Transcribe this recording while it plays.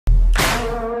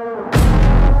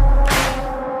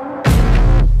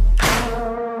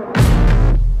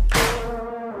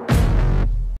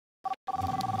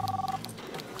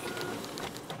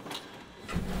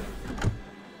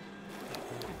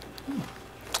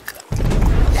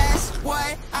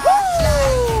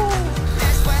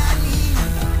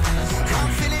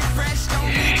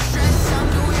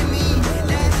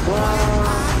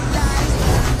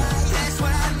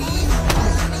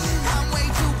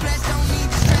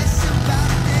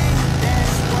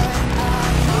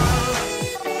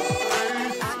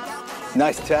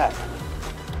Nice tag.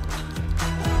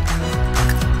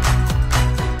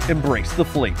 Embrace the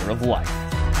flavor of life.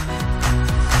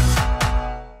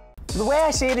 The way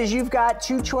I see it is you've got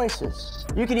two choices.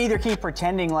 You can either keep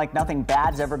pretending like nothing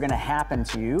bad's ever gonna happen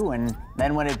to you, and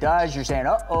then when it does, you're saying,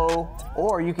 uh-oh,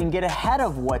 or you can get ahead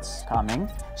of what's coming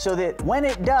so that when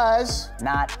it does,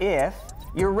 not if,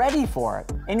 you're ready for it.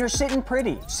 And you're sitting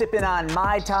pretty, sipping on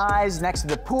Mai Tais next to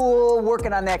the pool,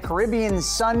 working on that Caribbean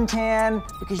suntan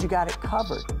because you got it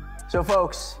covered. So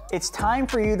folks, it's time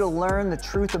for you to learn the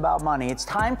truth about money. It's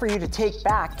time for you to take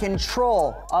back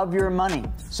control of your money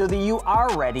so that you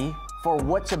are ready for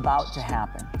what's about to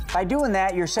happen. By doing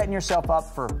that, you're setting yourself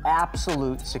up for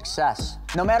absolute success.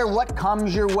 No matter what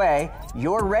comes your way,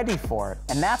 you're ready for it.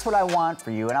 And that's what I want for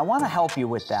you, and I want to help you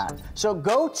with that. So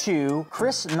go to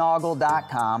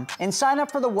chrisnaugle.com and sign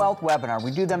up for the Wealth Webinar. We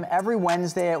do them every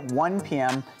Wednesday at 1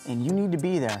 p.m., and you need to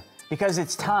be there because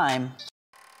it's time.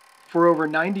 For over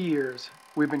 90 years,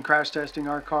 we've been crash testing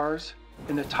our cars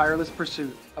in the tireless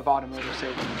pursuit of automotive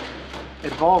safety. At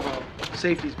Volvo,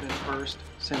 safety's been first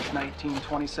since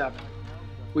 1927.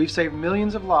 We've saved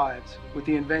millions of lives with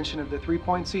the invention of the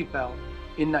three-point seatbelt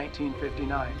in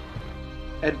 1959.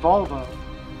 At Volvo,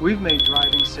 we've made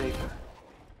driving safer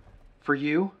for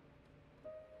you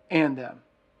and them.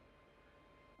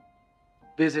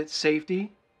 Visit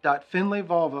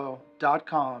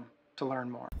safety.finleyvolvo.com to learn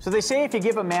more. So they say if you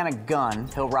give a man a gun,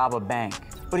 he'll rob a bank.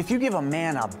 But if you give a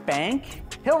man a bank,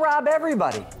 he'll rob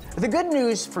everybody. The good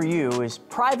news for you is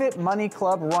Private Money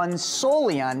Club runs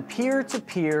solely on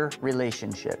peer-to-peer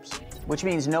relationships, which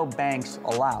means no banks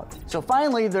allowed. So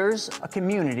finally, there's a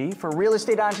community for real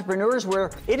estate entrepreneurs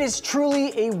where it is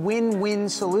truly a win-win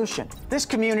solution. This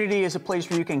community is a place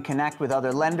where you can connect with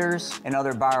other lenders and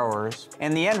other borrowers,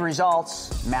 and the end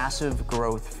result's massive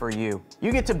growth for you.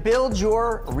 You get to build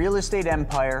your real estate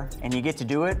empire, and you get to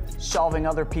do it solving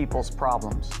other people's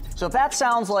problems. So if that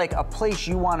sounds like a place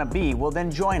you want to be, well then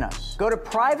join us. Go to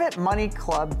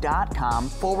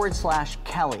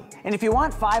privatemoneyclub.com/Kelly. And if you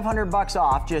want $500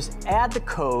 off, just add the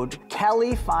code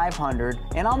Kelly500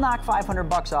 and I'll knock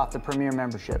 $500 off the premier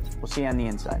membership. We'll see you on the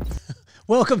inside.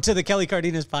 Welcome to the Kelly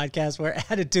Cardenas podcast, where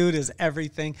attitude is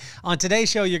everything. On today's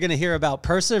show, you're going to hear about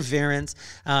perseverance.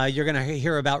 You're going to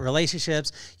hear about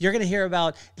relationships. You're going to hear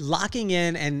about locking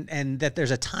in and that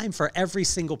there's a time for every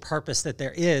single purpose that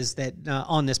there is that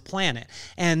on this planet.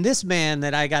 And this man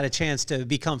that I got a chance to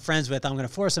become friends with, I'm going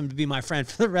to force him to be my friend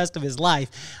for the rest of his life.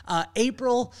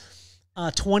 April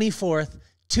 24th,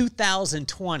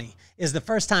 2020 is the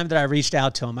first time that I reached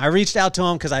out to him. I reached out to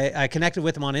him because I connected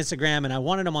with him on Instagram, and I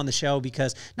wanted him on the show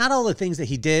because not all the things that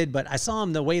he did, but I saw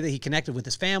him the way that he connected with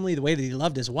his family, the way that he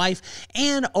loved his wife,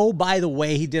 and oh, by the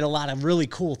way, he did a lot of really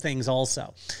cool things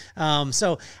also.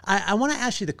 So I want to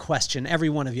ask you the question, every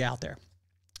one of you out there.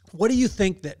 What do you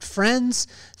think that Friends,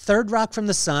 Third Rock from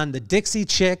the Sun, the Dixie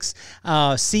Chicks,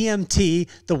 CMT,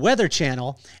 the Weather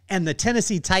Channel, and the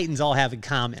Tennessee Titans all have in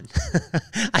common?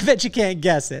 I bet you can't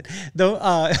guess it.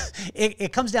 Though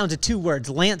it comes down to two words: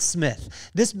 Lance Smith.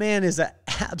 This man is an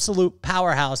absolute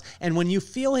powerhouse, and when you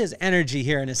feel his energy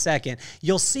here in a second,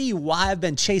 you'll see why I've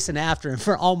been chasing after him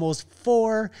for almost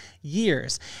 4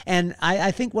 years. And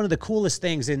I think one of the coolest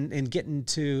things in getting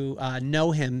to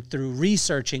know him through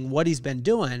researching what he's been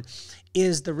doing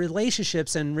is the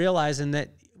relationships and realizing that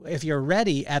if you're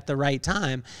ready at the right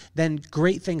time, then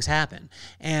great things happen.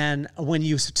 And when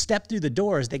you step through the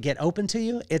doors that get open to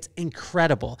you, it's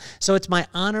incredible. So it's my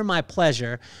honor, my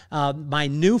pleasure, my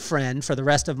new friend for the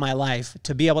rest of my life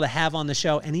to be able to have on the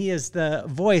show. And he is the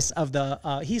voice of the,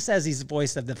 he says he's the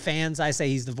voice of the fans. I say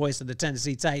he's the voice of the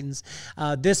Tennessee Titans.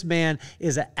 This man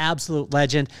is an absolute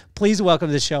legend. Please welcome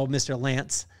to the show, Mr.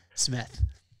 Lance Smith.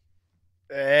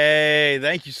 Hey,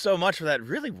 thank you so much for that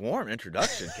really warm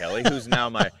introduction, Kelly, who's now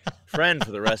my friend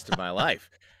for the rest of my life.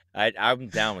 I'm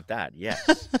down with that,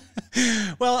 yes.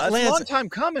 Well, That's Lance, a long time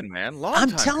coming, man.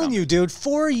 I'm telling you, dude,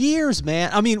 4 years,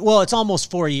 man. I mean, well, it's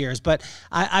almost 4 years, but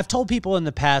I've told people in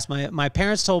the past, my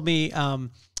parents told me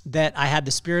that I had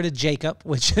the spirit of Jacob,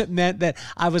 which meant that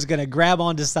I was going to grab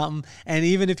onto something, and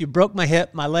even if you broke my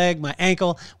hip, my leg, my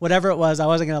ankle, whatever it was, I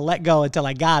wasn't going to let go until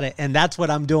I got it, and that's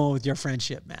what I'm doing with your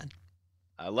friendship, man.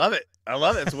 I love it. I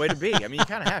love it. It's the way to be. I mean, you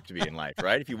kind of have to be in life,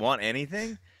 right? If you want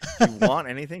anything,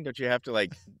 don't you have to,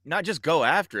 like, not just go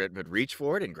after it, but reach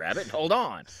for it and grab it and hold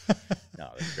on?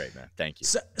 No, that's great, man. Thank you.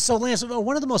 So Lance,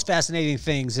 one of the most fascinating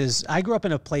things is I grew up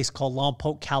in a place called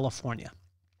Lompoc, California.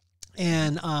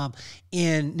 And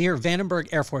near Vandenberg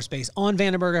Air Force Base, on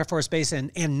Vandenberg Air Force Base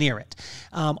and near it.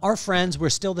 Our friends were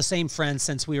still the same friends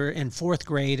since we were in 4th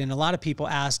grade. And a lot of people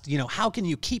asked, you know, how can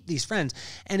you keep these friends?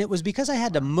 And it was because I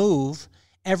had to move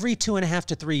every 2.5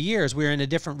 to 3 years, we were in a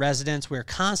different residence. We were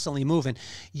constantly moving.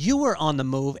 You were on the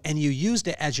move and you used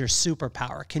it as your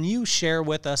superpower. Can you share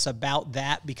with us about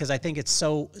that? Because I think it's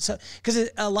because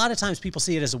a lot of times people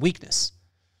see it as a weakness.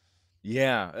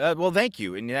 Yeah. Well, thank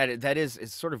you. And that is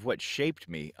sort of what shaped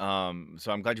me.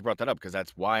 So I'm glad you brought that up because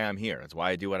that's why I'm here. That's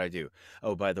why I do what I do.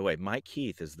 Oh, by the way, Mike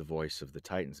Keith is the voice of the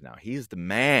Titans now. He's the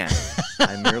man.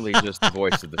 I'm merely just the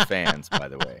voice of the fans, by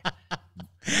the way.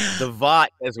 The VOT,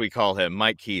 as we call him,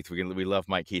 Mike Keith. We love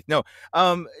Mike Keith. No,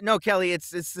 Kelly, it's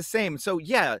the same. So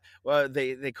yeah,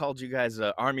 they called you guys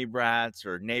Army brats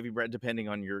or Navy brat, depending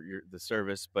on the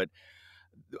service. But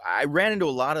I ran into a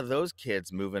lot of those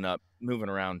kids moving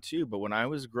around too. But when I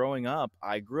was growing up,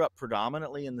 I grew up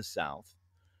predominantly in the South,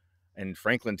 in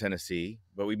Franklin, Tennessee,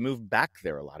 but we moved back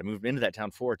there a lot. I moved into that town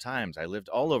 4 times. I lived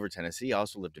all over Tennessee. I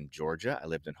also lived in Georgia. I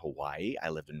lived in Hawaii. I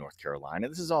lived in North Carolina.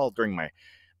 This is all during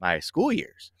my school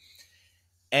years.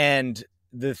 And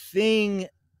the thing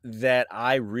that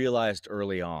I realized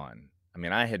early on, I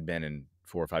mean, I had been in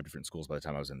 4 or 5 different schools by the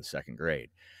time I was in the 2nd grade.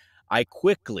 I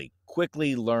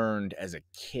quickly learned as a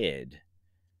kid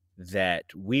that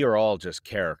we are all just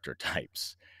character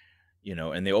types,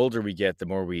 and the older we get, the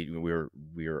more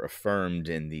we're affirmed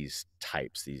in these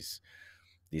types, these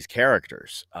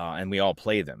characters, and we all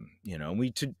play them, and we,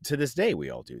 to this day, we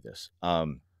all do this.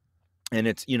 And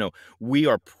it's, we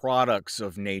are products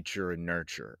of nature and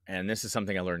nurture. And this is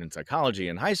something I learned in psychology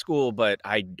in high school, but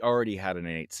I already had an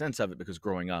innate sense of it because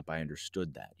growing up, I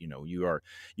understood that, you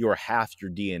are half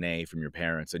your DNA from your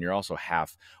parents, and you're also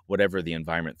half whatever the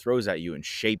environment throws at you and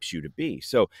shapes you to be.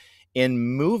 So in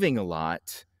moving a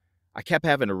lot, I kept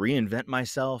having to reinvent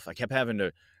myself. I kept having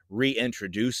to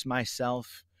reintroduce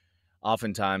myself.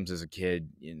 Oftentimes as a kid,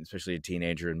 especially a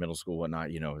teenager in middle school, whatnot,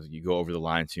 you go over the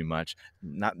line too much.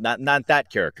 Not that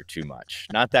character too much.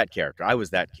 Not that character. I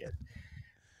was that kid.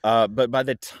 But by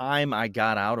the time I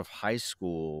got out of high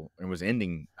school and was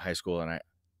ending high school, and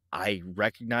I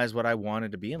recognized what I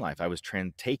wanted to be in life. I was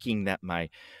taking that my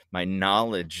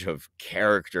knowledge of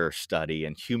character study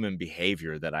and human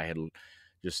behavior that I had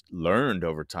just learned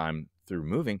over time through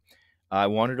moving. I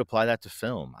wanted to apply that to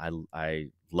film. I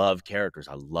love characters.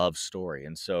 I love story.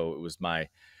 And so it was my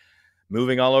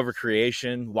moving all over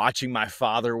creation, watching my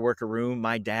father work a room.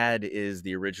 My dad is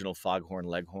the original Foghorn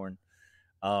Leghorn.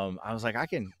 I was like, I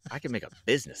can make a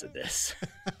business of this.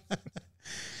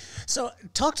 So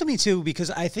talk to me too, because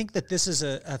I think that this is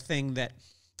a thing that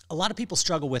a lot of people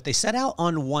struggle with. They set out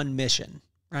on one mission,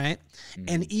 right?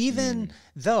 And even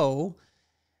though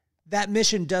that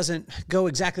mission doesn't go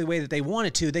exactly the way that they want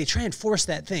it to, they try and force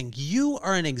that thing. You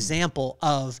are an example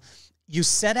of, you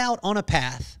set out on a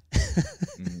path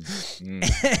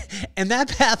and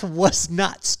that path was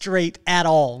not straight at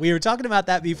all. We were talking about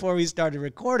that before we started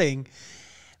recording,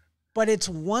 but it's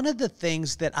one of the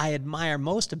things that I admire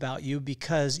most about you,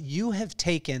 because you have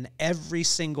taken every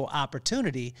single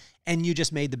opportunity and you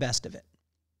just made the best of it.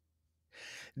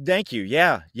 Thank you.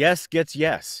 Yeah. Yes gets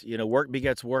yes. Work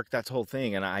begets work. That's the whole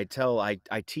thing. And I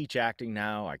teach acting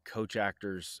now. I coach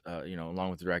actors,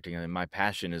 along with directing. And my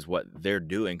passion is what they're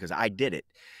doing because I did it.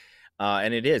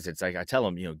 And it's like I tell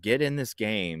them, get in this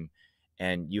game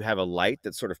and you have a light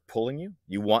that's sort of pulling you.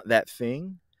 You want that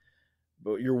thing,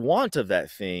 but your want of that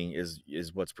thing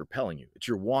is what's propelling you. It's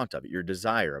your want of it, your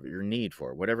desire of it, your need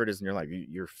for it, whatever it is in your life.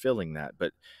 You're filling that.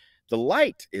 But the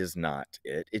light is not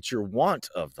it. It's your want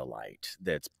of the light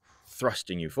that's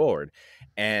thrusting you forward.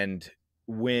 And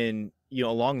when,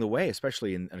 along the way,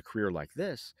 especially in a career like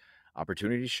this,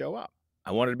 opportunities show up.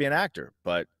 I wanted to be an actor,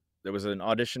 but there was an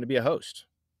audition to be a host.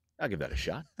 I'll give that a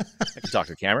shot. I can talk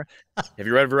to the camera. Have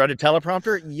you ever read a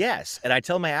teleprompter? Yes. And I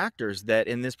tell my actors that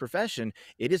in this profession,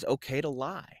 it is okay to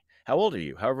lie. How old are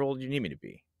you? However old you need me to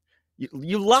be.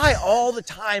 You lie all the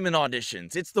time in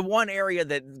auditions. It's the one area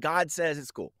that God says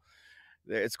it's cool.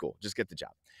 It's cool. Just get the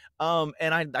job.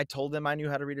 And I told them I knew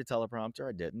how to read a teleprompter.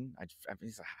 I didn't. I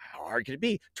mean, how hard could it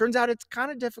be? Turns out it's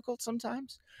kind of difficult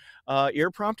sometimes.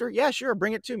 Ear prompter. Yeah, sure.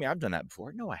 Bring it to me. I've done that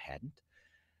before. No, I hadn't.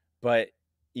 But,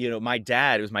 it was my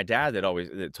dad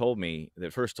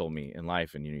that first told me in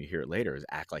life, and, you hear it later, is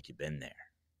act like you've been there.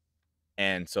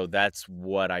 And so that's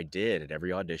what I did at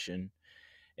every audition,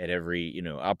 at every,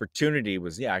 opportunity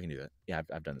was, yeah, I can do that. Yeah,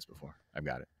 I've done this before. I've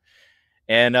got it.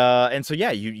 And so,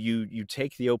 yeah, you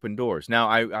take the open doors. Now,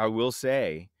 I will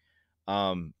say,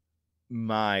 my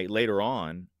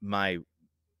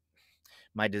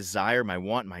desire, my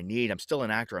want, my need, I'm still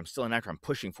an actor. I'm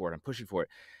pushing for it.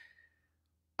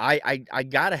 I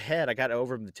got ahead. I got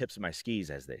over the tips of my skis,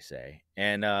 as they say.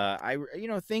 And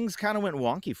things kind of went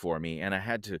wonky for me, and I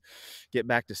had to get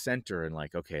back to center and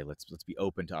like, okay, let's be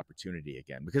open to opportunity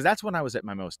again. Because that's when I was at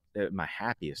my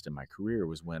happiest in my career,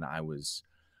 was when I was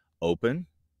open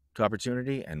to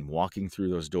opportunity and walking through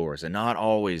those doors and not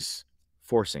always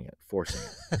forcing it.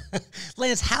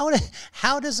 Lance,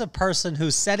 how does a person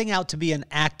who's setting out to be an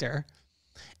actor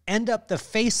end up the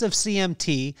face of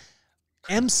CMT,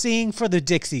 emceeing for the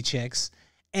Dixie Chicks,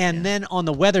 and then on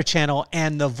the Weather Channel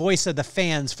and the voice of the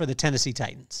fans for the Tennessee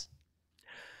Titans?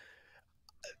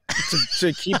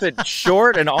 To keep it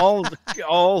short and all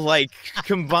like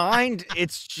combined,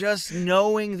 it's just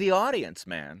knowing the audience,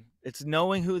 man. It's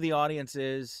knowing who the audience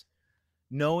is,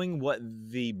 knowing what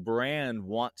the brand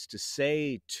wants to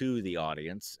say to the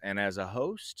audience. And as a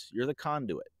host, you're the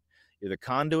conduit. You're the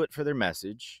conduit for their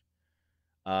message.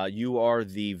 You are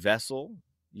the vessel.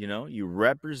 You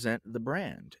represent the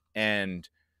brand. And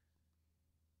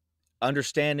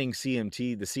understanding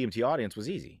CMT, the CMT audience, was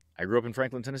easy. I grew up in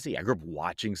Franklin, Tennessee. I grew up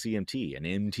watching CMT and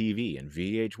MTV and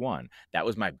VH1. That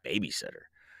was my babysitter.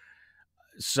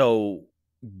 So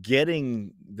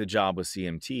getting the job with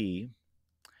CMT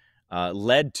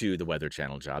led to the Weather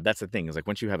Channel job. That's the thing, is like,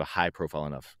 once you have a high profile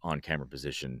enough on-camera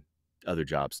position, other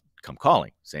jobs come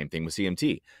calling. Same thing with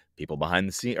CMT. People behind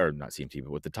the scene, or not CMT,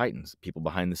 but with the Titans, people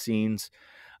behind the scenes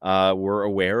were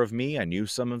aware of me. I knew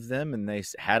some of them, and they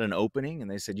had an opening, and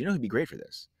they said, who'd be great for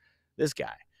this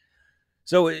guy.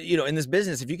 So, in this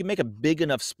business, if you can make a big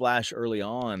enough splash early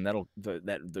on,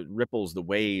 the ripples, the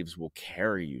waves will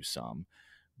carry you some.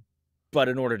 But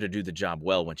in order to do the job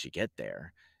well, once you get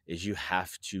there, is you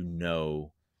have to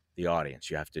know the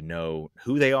audience. You have to know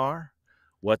who they are,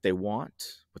 what they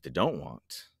want, what they don't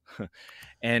want,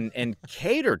 and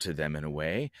cater to them in a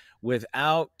way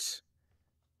without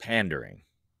pandering.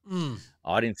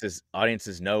 Audiences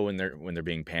know when they're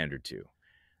being pandered to.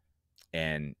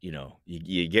 And,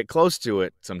 you get close to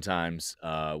it sometimes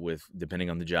depending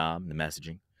on the job, the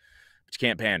messaging, but you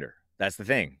can't pander. That's the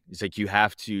thing. It's like, you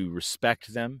have to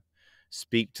respect them,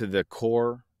 speak to the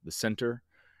core, the center,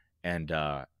 and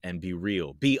be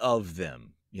real, be of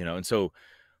them, And so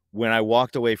when I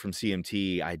walked away from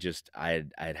CMT, I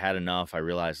had enough. I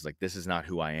realized, like, this is not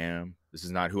who I am. This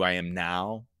is not who I am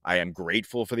now. I am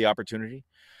grateful for the opportunity,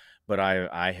 but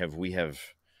we have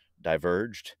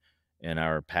diverged in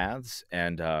our paths,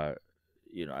 and I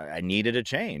needed a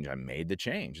change. I made the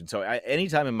change. And so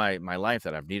anytime in my life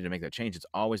that I've needed to make that change, it's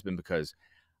always been because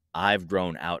I've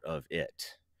grown out of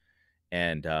it.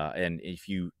 And if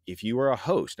you are a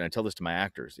host, and I tell this to my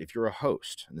actors, if you're a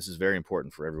host, and this is very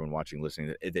important for everyone watching,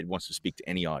 listening, that wants to speak to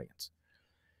any audience.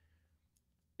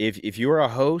 If you are a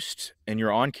host and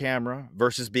you're on camera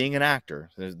versus being an actor,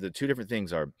 the two different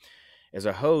things are, as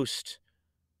a host,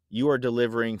 you are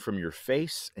delivering from your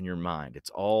face and your mind. It's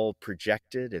all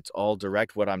projected. It's all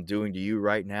direct. What I'm doing to you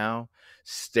right now,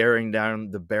 staring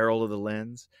down the barrel of the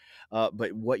lens.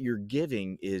 But what you're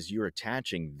giving is, you're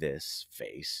attaching this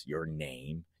face, your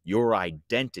name, your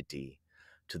identity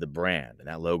to the brand. And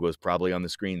that logo is probably on the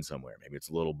screen somewhere. Maybe it's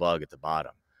a little bug at the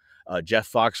bottom.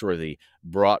 Jeff Foxworthy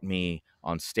brought me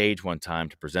on stage one time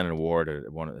to present an award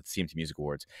at one of the CMT Music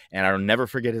Awards. And I'll never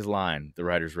forget his line, the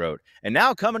writers wrote, "And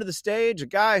now coming to the stage, a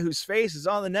guy whose face is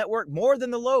on the network more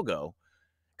than the logo."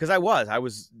 Because I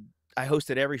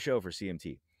hosted every show for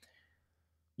CMT.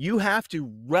 You have to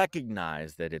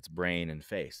recognize that it's brain and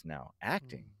face. Now,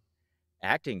 acting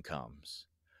comes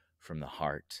from the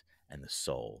heart and the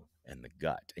soul and the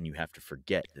gut. And you have to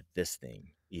forget that this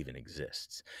thing even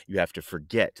exists. You have to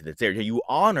forget that it's there. You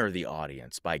honor the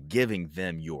audience by giving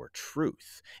them your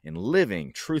truth and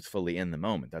living truthfully in the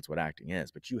moment. That's what acting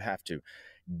is. But you have to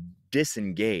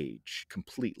disengage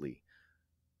completely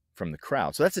from the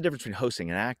crowd. So that's the difference between hosting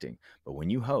and acting. But when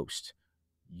you host,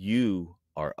 you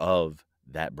are of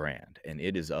that brand, and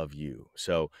it is of you.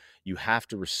 So you have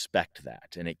to respect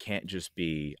that. And it can't just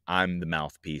be, I'm the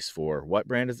mouthpiece for, what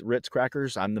brand is it? Ritz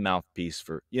Crackers? I'm the mouthpiece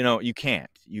for, you can't.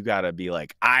 You got to be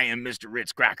like, I am Mr.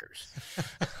 Ritz Crackers.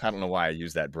 I don't know why I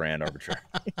use that brand arbitrarily.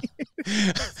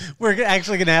 We're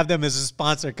actually going to have them as a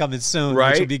sponsor coming soon,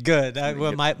 right? Which will be good.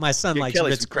 Well, my son likes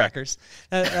Ritz Crackers.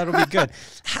 That'll be good.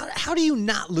 How do you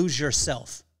not lose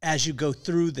yourself as you go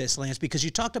through this, Lance? Because you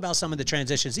talked about some of the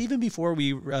transitions. Even before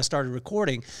we started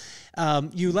recording,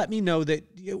 you let me know that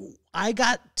I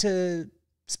got to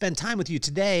spend time with you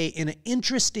today in an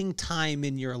interesting time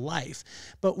in your life.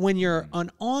 But when you're an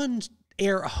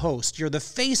on-air host, you're the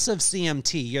face of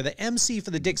CMT, you're the MC for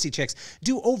the Dixie Chicks,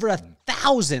 do over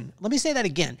 1,000, let me say that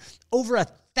again, over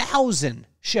 1,000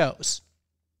 shows.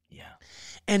 Yeah.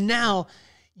 And now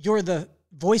you're the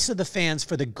voice of the fans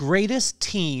for the greatest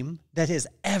team that has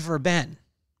ever been.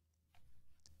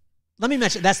 Let me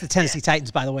mention, that's the Tennessee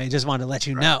Titans, by the way. I just wanted to let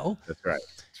you know. That's right.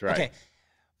 That's right. Okay.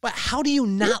 But how do you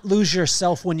not lose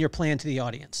yourself when you're playing to the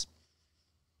audience?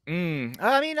 I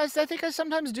mean, I think I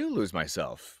sometimes do lose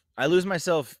myself. I lose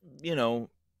myself, you know,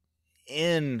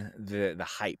 in the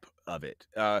hype of it.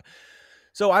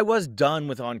 So I was done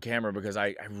with on camera because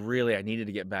I needed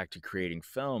to get back to creating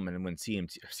film. And when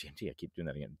CMT, I keep doing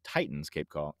that again, Titans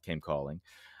came calling.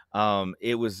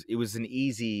 It was an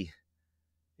easy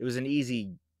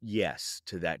yes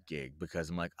to that gig, because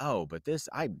I'm like, oh, but this,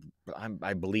 I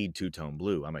bleed two-tone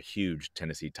blue. I'm a huge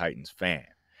Tennessee Titans fan.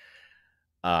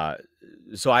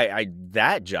 So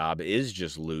that job is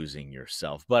just losing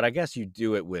yourself, but I guess you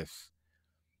do it with,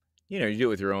 you know, you do it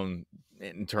with your own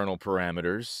internal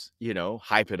parameters, you know,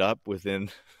 hype it up within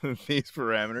these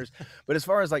parameters. But as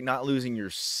far as like not losing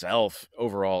yourself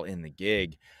overall in the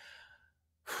gig,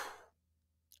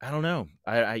 I don't know.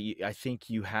 I think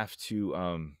you have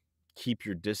to keep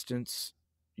your distance.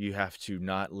 You have to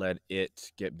not let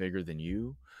it get bigger than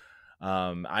you.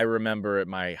 I remember at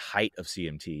my height of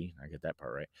CMT, I get that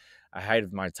part right. I height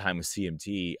of my time with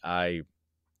CMT, I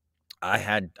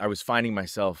was finding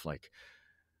myself like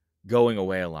going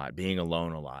away a lot, being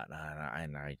alone a lot,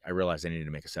 and I realized I needed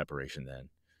to make a separation then.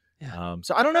 Yeah.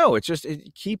 So I don't know. It's just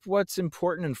keep what's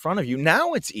important in front of you.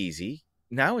 Now it's easy.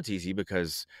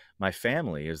 Because my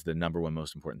family is the number one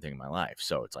most important thing in my life.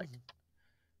 So it's like,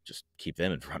 just keep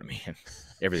them in front of me, and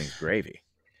everything's gravy.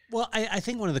 Well, I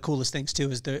think one of the coolest things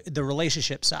too is the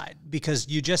relationship side, because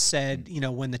you just said, you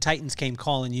know, when the Titans came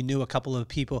calling, you knew a couple of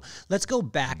people. Let's go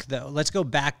back though. Let's go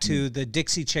back to the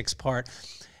Dixie Chicks part.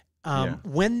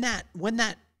 When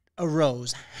that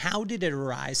arose, how did it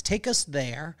arise? Take us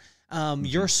there.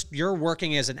 You're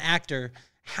working as an actor.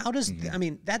 How does, I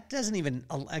mean, that doesn't even,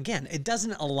 again, it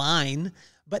doesn't align,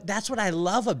 but that's what I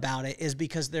love about it, is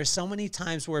because there's so many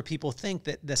times where people think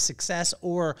that the success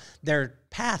or their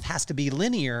path has to be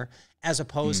linear as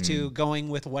opposed to going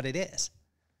with what it is.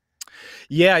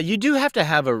 Yeah, you do have to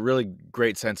have a really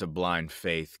great sense of blind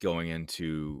faith going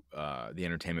into the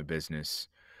entertainment business.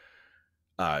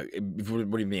 What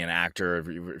do you mean, an actor, if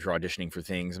you're auditioning for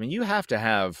things? I mean, you have to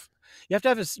have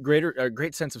a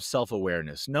great sense of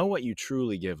self-awareness. Know what you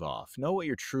truly give off. Know what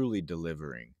you're truly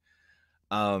delivering.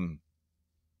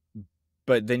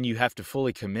 But then you have to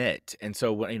fully commit. And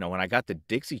so when I got the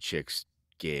Dixie Chicks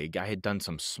gig, I had done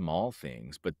some small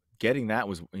things, but getting that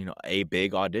was, a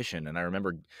big audition. And I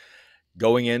remember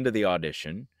going into the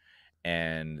audition,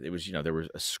 and it was, there was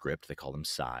a script. They call them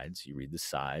sides. You read the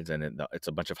sides, and it's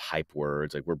a bunch of hype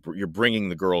words. Like you're bringing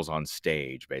the girls on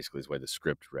stage, basically, is the way the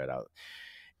script read out.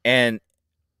 And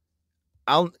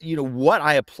what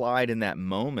I applied in that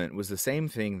moment was the same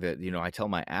thing that, I tell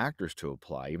my actors to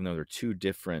apply, even though they're two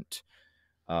different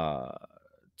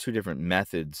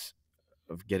methods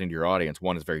of getting to your audience.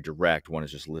 One is very direct. One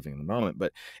is just living in the moment,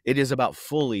 but it is about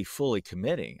fully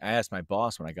committing. I asked my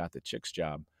boss when I got the Chicks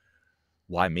job,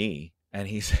 why me? And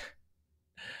he said,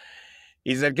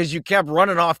 because you kept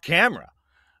running off camera.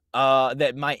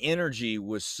 That my energy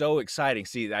was so exciting.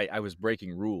 See, I was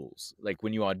breaking rules. Like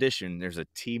when you audition, there's a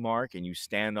T mark and you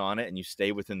stand on it and you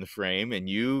stay within the frame, and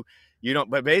you don't,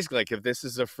 but basically, like, if this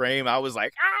is a frame, I was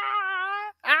like,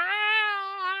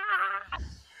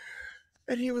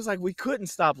 and he was like, we couldn't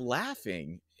stop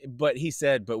laughing. But he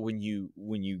said, but when you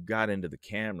got into the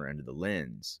camera, into the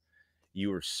lens, you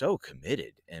were so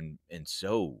committed and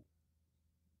so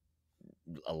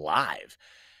alive.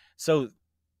 So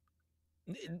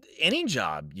any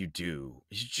job you do,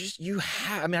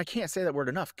 I mean, I can't say that word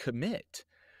enough, commit.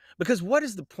 Because what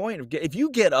is the point of if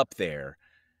you get up there,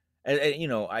 and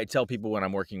I tell people when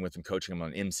I'm working with them, coaching them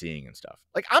on emceeing and stuff,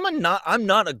 like I'm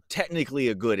not technically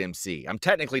a good MC. I'm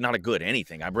technically not a good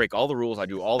anything. I break all the rules. I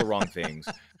do all the wrong things.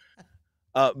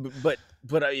 But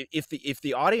if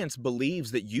the audience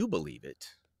believes that you believe it,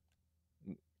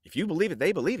 if you believe it,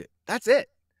 they believe it. That's it.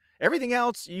 Everything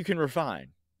else you can refine,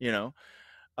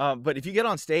 But if you get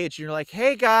on stage and you're like,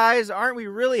 hey guys, aren't we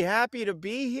really happy to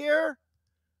be here?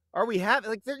 Are we happy?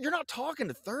 Like, you're not talking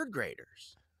to third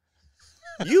graders.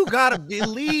 You got to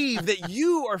believe that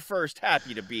you are first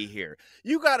happy to be here.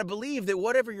 You got to believe that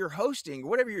whatever you're hosting,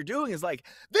 whatever you're doing is like,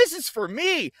 this is for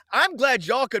me. I'm glad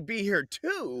y'all could be here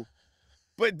too.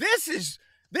 But this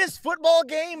football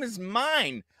game is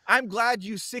mine. I'm glad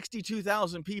you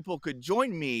 62,000 people could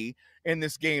join me in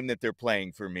this game that they're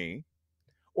playing for me,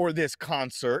 or this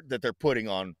concert that they're putting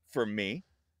on for me.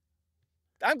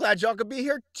 I'm glad y'all could be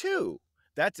here too.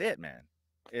 That's it, man.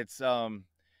 It's,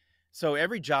 so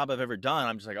every job I've ever done,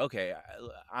 I'm just like, okay,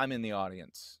 I'm in the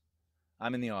audience.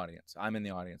 I'm in the audience. I'm in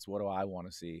the audience. What do I want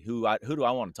to see? Who do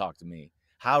I want to talk to me?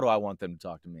 How do I want them to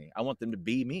talk to me? I want them to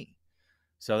be me.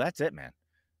 So that's it, man.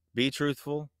 Be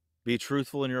truthful. Be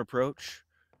truthful in your approach.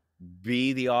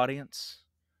 Be the audience.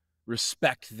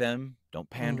 Respect them. Don't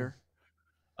pander.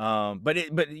 But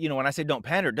when I say don't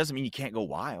pander, it doesn't mean you can't go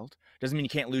wild. It doesn't mean you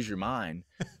can't lose your mind.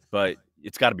 But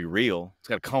it's got to be real. It's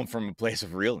got to come from a place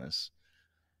of realness.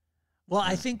 Well,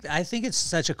 I think it's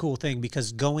such a cool thing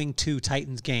because going to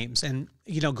Titans games and,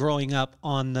 growing up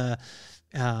an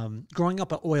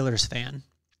Oilers fan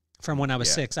from when I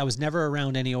was 6, I was never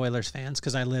around any Oilers fans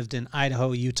because I lived in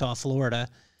Idaho, Utah, Florida,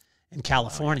 and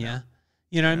California.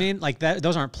 You know what I mean? Like that,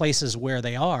 those aren't places where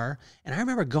they are. And I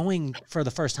remember going for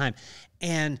the first time.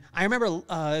 And I remember it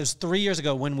was 3 years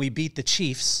ago when we beat the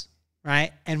Chiefs,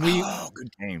 right? And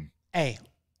good game. Hey,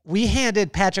 we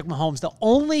handed Patrick Mahomes the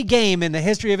only game in the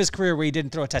history of his career where he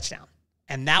didn't throw a touchdown.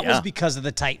 And that was because of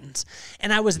the Titans.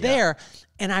 And I was there,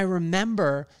 and I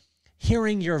remember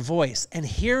hearing your voice and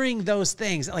hearing those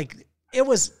things. Like, it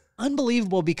was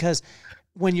unbelievable because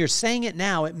when you're saying it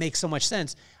now, it makes so much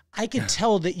sense. I could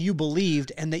tell that you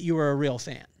believed and that you were a real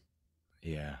fan.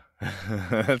 Yeah.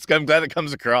 I'm glad it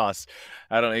comes across.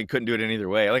 I couldn't do it any other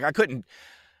way. Like, I couldn't.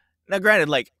 Now, granted,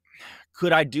 like,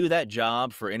 could I do that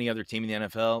job for any other team in the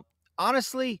NFL?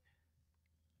 Honestly,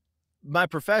 my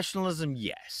professionalism,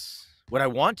 yes. Would I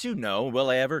want to? No. Will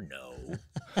I ever? No.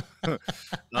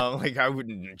 Like, I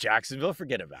wouldn't. Jacksonville,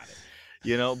 forget about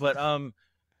it. But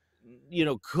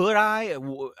could I?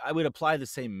 I would apply the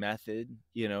same method.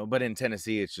 But in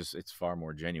Tennessee, it's far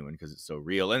more genuine because it's so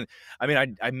real. And I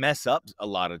mean, I mess up a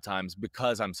lot of times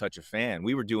because I'm such a fan.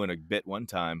 We were doing a bit one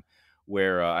time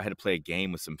where I had to play a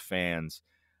game with some fans.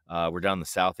 We're down the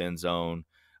south end zone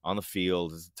on the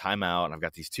field. It's a timeout, and I've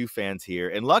got these 2 fans here.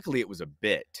 And luckily, it was a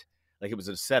bit. Like, it was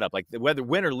a setup. Like, whether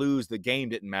win or lose, the game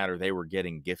didn't matter. They were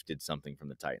getting gifted something from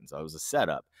the Titans. So it was a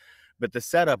setup. But the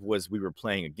setup was we were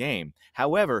playing a game.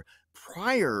 However,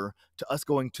 prior to us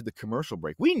going to the commercial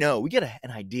break, we get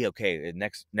an idea, okay,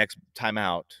 next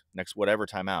timeout, next whatever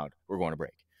timeout, we're going to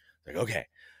break. Like, okay.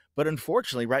 But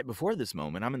unfortunately, right before this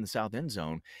moment, I'm in the south end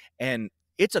zone, and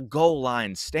it's a goal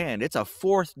line stand. It's a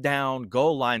 4th down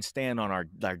goal line stand on our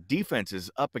defense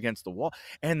is up against the wall,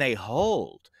 and they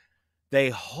hold.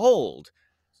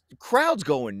 The crowd's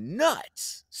going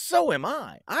nuts. So am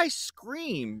I. I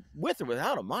scream with or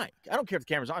without a mic. I don't care if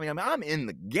the camera's on. I mean, I'm in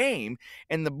the game,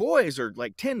 and the boys are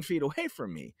like 10 feet away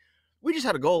from me. We just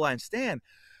had a goal line stand.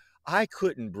 I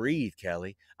couldn't breathe,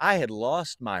 Kelly. I had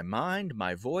lost my mind,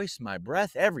 my voice, my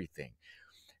breath, everything.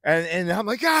 And I'm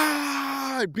like,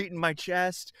 beating my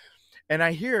chest. And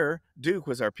I hear Duke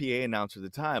was our PA announcer at the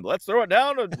time. Let's throw it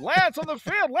down to Lance on the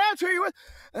field. Lance, who are you with?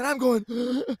 And I'm going,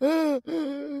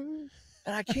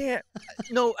 and I can't.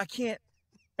 No, I can't.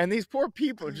 And these poor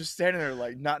people are just standing there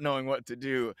like not knowing what to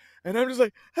do. And I'm just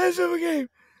like, heads of a game.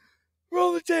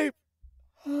 Roll the tape.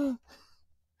 And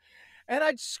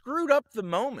I'd screwed up the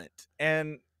moment.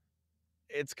 And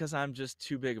it's because I'm just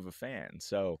too big of a fan.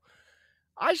 So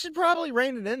I should probably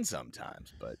rein it in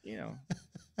sometimes, but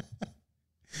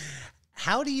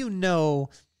How do you know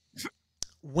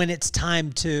when it's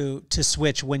time to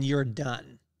switch when you're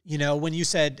done? When you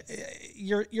said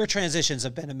your transitions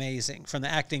have been amazing from the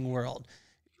acting world,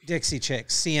 Dixie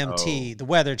Chicks, CMT, the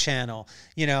Weather Channel,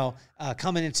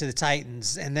 coming into the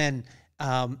Titans, and then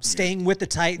staying with the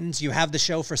Titans. You have the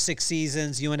show for 6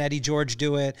 seasons. You and Eddie George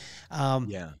do it.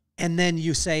 And then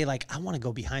you say, like, I want to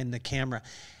go behind the camera.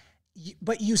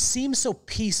 But you seem so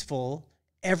peaceful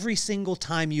every single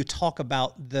time you talk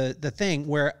about the thing,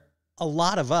 where a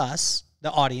lot of us, the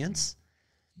audience,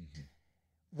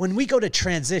 when we go to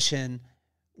transition,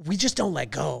 we just don't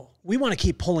let go. We want to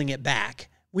keep pulling it back.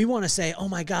 We want to say, oh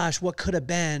my gosh, what could have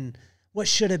been? What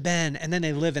should have been? And then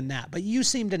they live in that. But you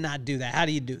seem to not do that. How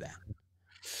do you do that?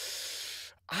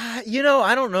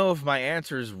 I don't know if my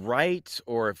answer is right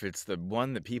or if it's the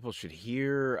one that people should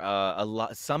hear.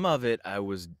 Some of it I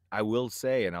will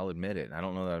say, and I'll admit it, I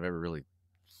don't know that I've ever really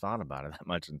thought about it that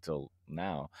much until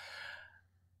now.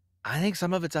 I think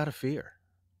some of it's out of fear.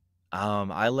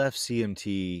 I left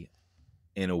CMT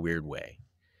in a weird way,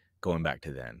 going back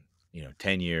to then.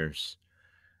 10 years.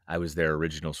 I was their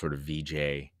original sort of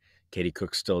VJ. Katie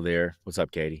Cook's still there. What's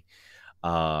up, Katie?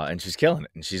 And she's killing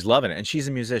it, and she's loving it, and she's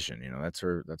a musician. That's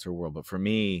her world. But for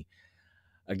me,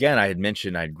 again, I had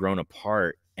mentioned I'd grown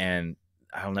apart, and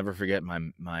I'll never forget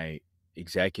my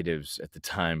executives at the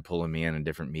time pulling me in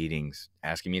different meetings,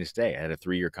 asking me to stay. I had a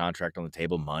 3-year contract on the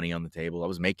table, money on the table. I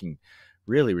was making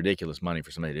really ridiculous money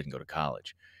for somebody that didn't go to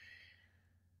college.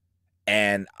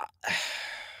 And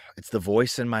it's the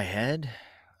voice in my head.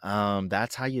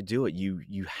 That's how you do it.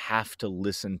 You have to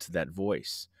listen to that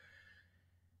voice.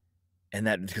 And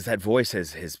that, because that voice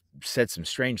has said some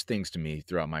strange things to me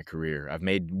throughout my career. I've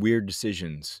made weird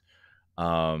decisions.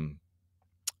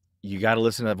 You got to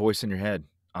listen to that voice in your head.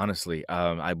 Honestly,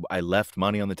 I left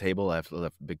money on the table. I left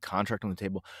a big contract on the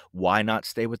table. Why not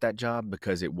stay with that job?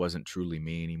 Because it wasn't truly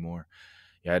me anymore.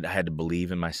 Yeah, I had to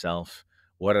believe in myself.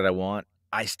 What did I want?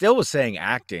 I still was saying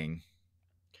acting,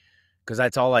 because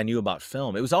that's all I knew about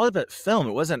film. It was all about film.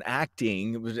 It wasn't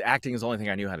acting. It was acting is the only thing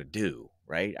I knew how to do.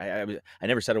 Right? I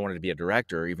never said I wanted to be a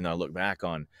director, even though I look back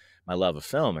on my love of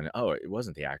film and it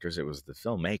wasn't the actors, it was the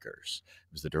filmmakers,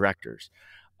 it was the directors.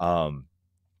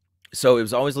 So it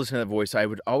was always listening to that voice. I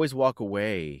would always walk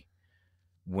away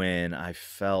when I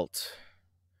felt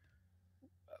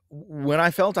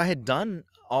I had done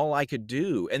all I could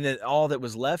do, and then all that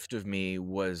was left of me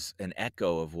was an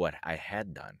echo of what I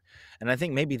had done. And I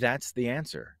think maybe that's the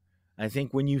answer. I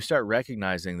think when you start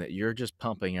recognizing that you're just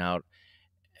pumping out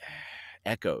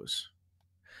echoes.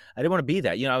 I didn't want to be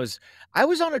that. I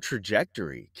was on a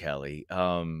trajectory, Kelly.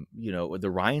 The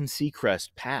Ryan Seacrest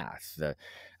path.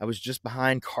 I was just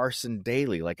behind Carson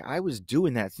Daly. Like, I was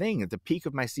doing that thing at the peak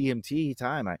of my CMT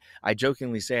time. I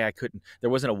jokingly say I couldn't.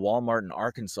 There wasn't a Walmart in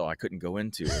Arkansas I couldn't go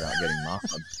into without getting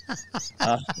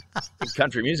mobbed.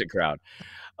 Country music crowd.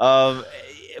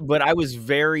 But I was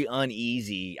very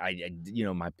uneasy.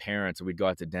 My parents, we'd go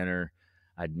out to dinner.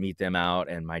 I'd meet them out,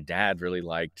 and my dad really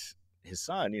liked his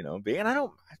son, being, and of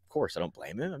course I don't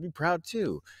blame him. I'd be proud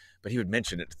too, but he would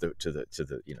mention it to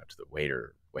the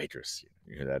waiter, waitress,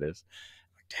 you know who that is.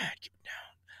 Like, Dad, keep it down.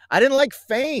 I didn't like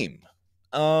fame,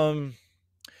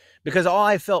 because all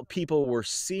I felt people were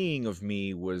seeing of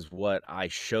me was what I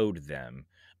showed them.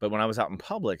 But when I was out in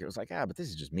public, it was like, but this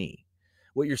is just me.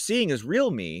 What you're seeing is real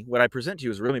me. What I present to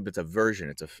you is real me, but it's a version.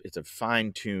 It's a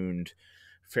fine-tuned,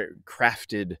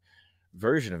 crafted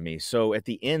version of me. So at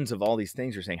the ends of all these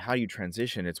things you're saying, how do you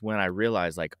transition? It's when I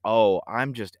realized, like,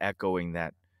 I'm just echoing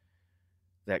that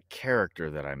character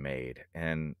that I made,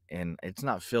 and it's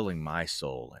not filling my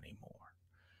soul anymore.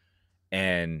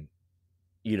 And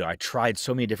I tried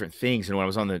so many different things. And when I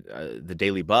was on the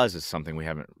Daily Buzz, is something we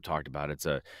haven't talked about. It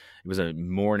was a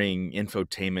morning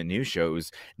infotainment news show. It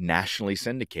was nationally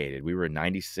syndicated. We were in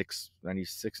 96,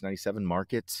 97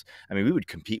 markets. I mean, we would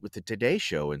compete with the Today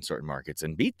Show in certain markets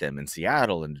and beat them in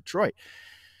Seattle and Detroit.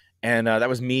 And that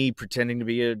was me pretending to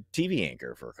be a TV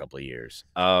anchor for a couple of years.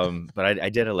 But I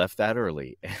left that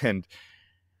early. And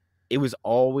it was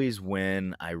always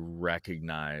when I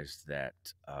recognized that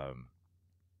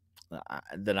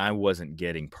I wasn't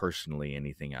getting personally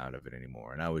anything out of it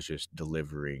anymore. And I was just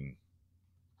delivering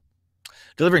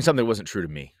something that wasn't true to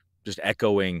me, just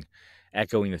echoing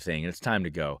the thing. And it's time to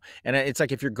go. And it's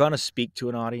like, if you're going to speak to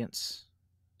an audience,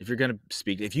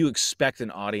 if you expect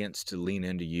an audience to lean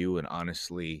into you and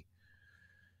honestly,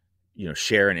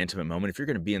 share an intimate moment, if you're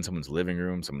going to be in someone's living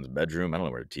room, someone's bedroom, I don't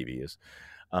know where the TV is,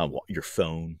 your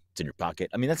phone, it's in your pocket.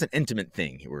 I mean, that's an intimate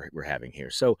thing we're having here.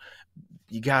 So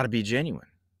you got to be genuine.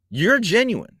 You're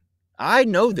genuine. I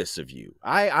know this of you.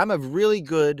 I'm a really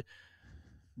good,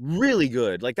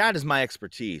 like, that is my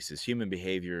expertise, is human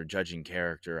behavior, judging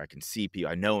character. I can see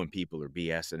people. I know when people are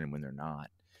BSing and when they're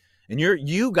not. And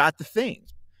you got the thing.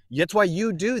 That's why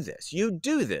you do this. You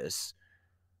do this.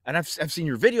 And I've seen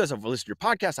your videos. I've listened to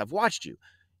your podcast. I've watched you.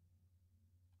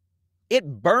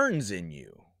 It burns in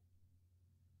you.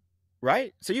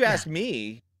 Right? So you ask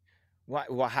me,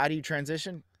 how do you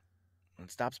transition? It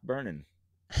stops burning.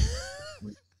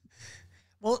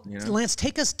 Well, Lance,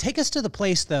 take us to the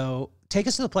place, though. Take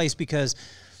us to the place, because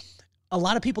a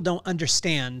lot of people don't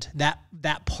understand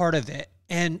that part of it.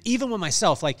 And even with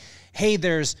myself, like, hey,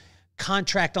 there's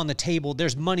contract on the table.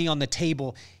 There's money on the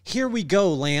table. Here we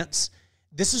go, Lance.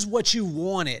 This is what you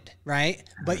wanted, right?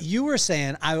 But you were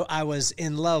saying I was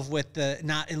in love with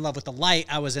not in love with the light.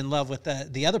 I was in love with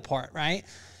the other part, right?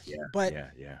 Yeah. But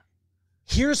yeah.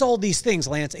 Here's all these things,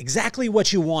 Lance, exactly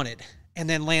what you wanted. And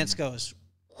then Lance goes,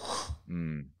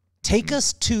 take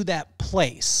us to that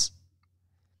place.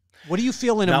 What are you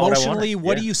feeling emotionally?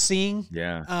 What are you seeing?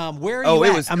 Yeah. Where are you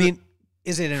at?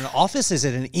 Is it an office? Is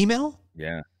it an email?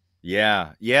 Yeah.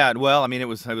 Well, I mean, it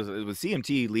was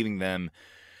CMT. Leaving them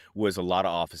was a lot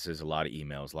of offices, a lot of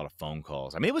emails, a lot of phone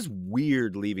calls. I mean, it was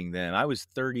weird leaving them. I was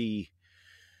 30.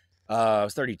 I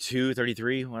was 32,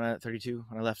 33 when I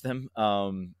left them.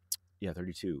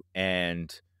 32.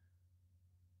 And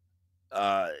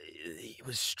it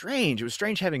was strange. It was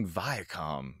strange having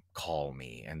Viacom call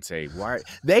me and say, why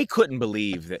they couldn't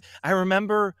believe that. I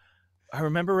remember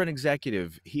an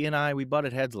executive, he and we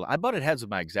butted heads a lot. I butted heads with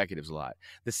my executives a lot.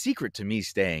 The secret to me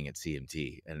staying at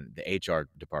CMT, and the HR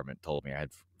department told me, I had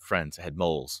friends had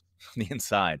moles on the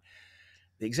inside.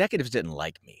 The executives didn't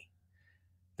like me.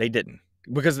 They didn't.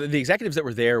 Because the executives that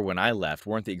were there when I left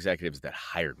weren't the executives that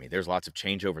hired me. There's lots of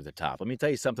change over the top. Let me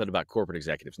tell you something about corporate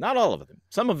executives. Not all of them.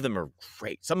 Some of them are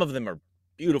great. Some of them are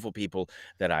beautiful people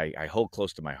that I hold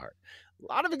close to my heart.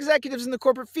 A lot of executives in the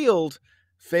corporate field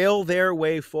fail their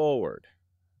way forward.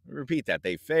 Repeat that.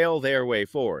 They fail their way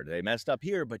forward. They messed up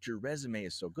here, but your resume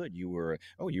is so good. You were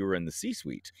in the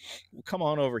C-suite. Well, come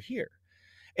on over here.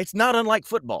 It's not unlike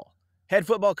football. Head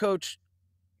football coach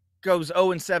goes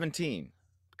 0-17.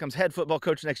 Becomes head football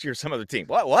coach next year, some other team.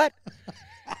 What?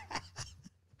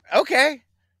 Okay.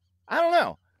 I don't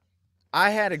know.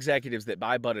 I had executives that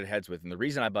I butted heads with, and the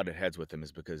reason I butted heads with them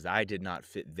is because I did not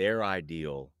fit their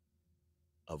ideal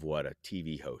of what a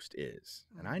TV host is.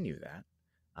 And I knew that.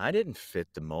 I didn't fit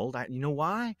the mold. You know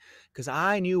why? Because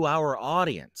I knew our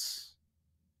audience.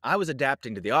 I was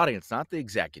adapting to the audience, not the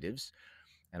executives.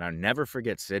 And I'll never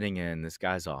forget sitting in this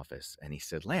guy's office, and he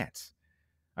said, Lance,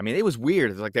 I mean, it was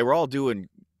weird. It's like they were all doing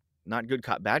not good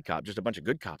cop, bad cop, just a bunch of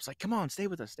good cops. Like, come on, stay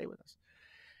with us, stay with us.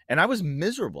 And I was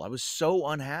miserable. I was so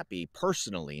unhappy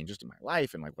personally and just in my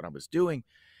life and like what I was doing.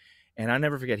 And I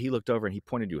never forget, he looked over and he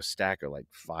pointed to a stack of like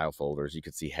file folders. You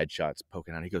could see headshots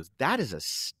poking out. He goes, that is a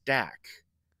stack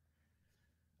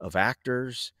of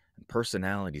actors and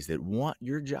personalities that want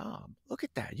your job. Look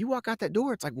at that. You walk out that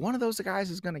door, it's like one of those guys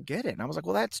is going to get it. And I was like,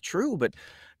 well, that's true, but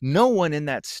no one in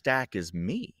that stack is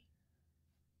me.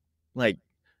 Like,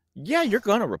 yeah, you're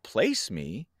going to replace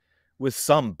me with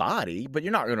somebody, but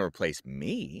you're not going to replace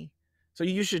me. So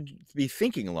you should be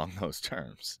thinking along those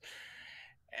terms.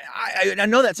 I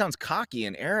know that sounds cocky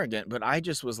and arrogant, but I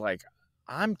just was like,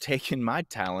 I'm taking my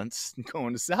talents and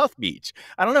going to South Beach.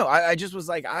 I don't know. I just was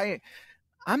like,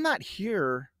 I'm not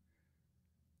here.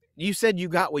 You said you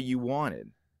got what you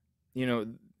wanted,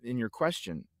 in your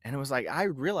question. And it was like, I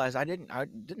realized I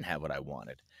didn't have what I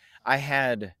wanted. I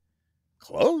had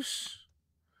close.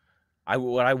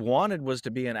 What I wanted was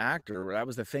to be an actor. That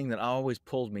was the thing that always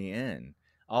pulled me in.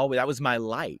 That was my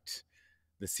light.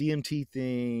 The CMT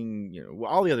thing,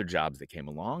 all the other jobs that came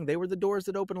along, they were the doors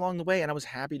that opened along the way. And I was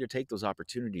happy to take those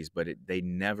opportunities, but I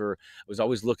was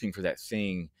always looking for that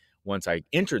thing once I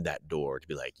entered that door to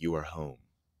be like, you are home.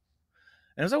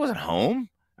 And as I wasn't home,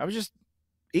 I was just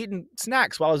eating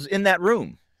snacks while I was in that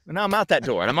room. And now I'm out that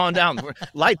door and I'm on down.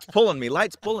 Lights pulling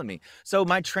me. So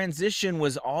my transition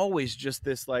was always just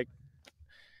this like,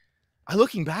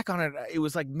 looking back on it, it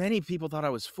was like many people thought I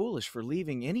was foolish for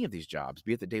leaving any of these jobs,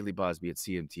 be it the Daily Buzz, be it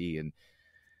CMT. And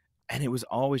it was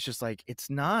always just like, it's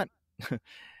not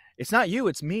you,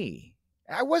 it's me.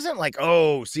 I wasn't like,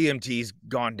 oh, CMT's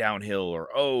gone downhill or,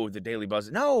 oh, the Daily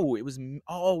Buzz. No, it was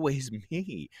always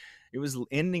me. It was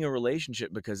ending a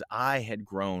relationship because I had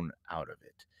grown out of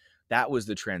it. That was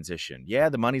the transition. Yeah,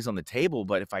 the money's on the table,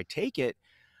 but if I take it,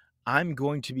 I'm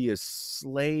going to be a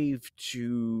slave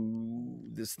to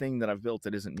this thing that I've built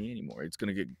that isn't me anymore. It's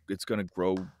going to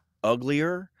grow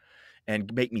uglier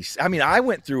and make me, I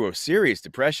went through a serious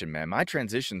depression, man. My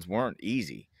transitions weren't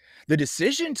easy. The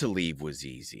decision to leave was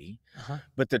easy,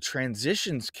 but the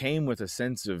transitions came with a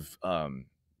sense of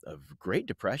great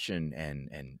depression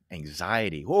and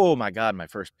anxiety. Oh my God, my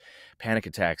first panic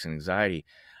attacks and anxiety.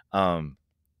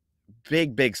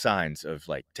 Big signs of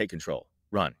like, take control,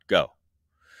 run, go.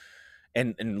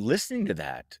 And listening to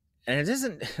that, and it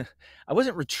isn't, I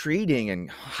wasn't retreating and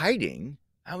hiding.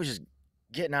 I was just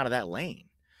getting out of that lane.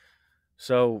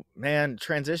 So, man,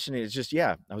 transitioning is just,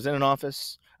 I was in an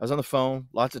office, I was on the phone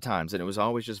lots of times, and it was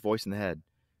always just voice in the head.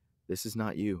 This is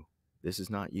not you. This is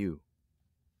not you.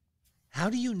 How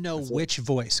do you know which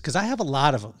voice? Because I have a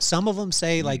lot of them. Some of them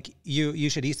say like you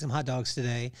should eat some hot dogs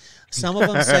today. Some of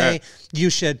them say you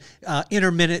should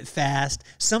intermittent fast.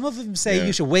 Some of them say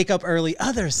you should wake up early.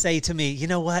 Others say to me, you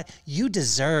know what? You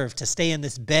deserve to stay in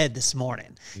this bed this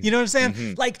morning. You know what I'm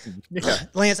saying? Like,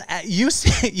 Lance, you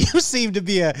seem to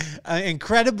be an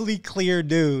incredibly clear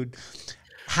dude.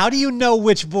 How do you know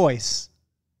which voice?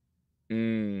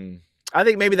 I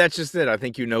think maybe that's just it. I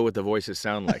think you know what the voices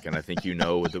sound like, and I think you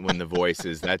know when the voice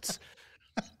is that's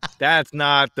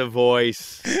not the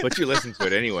voice, but you listen to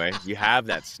it anyway. You have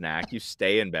that snack. You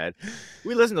stay in bed.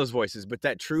 We listen to those voices, but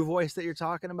that true voice that you're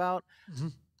talking about,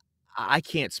 I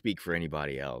can't speak for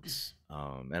anybody else.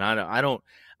 And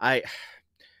I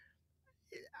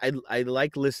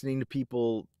like listening to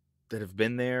people that have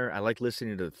been there. I like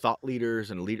listening to thought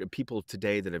leaders and people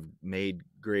today that have made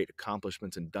great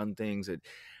accomplishments and done things that.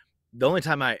 The only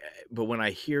time but when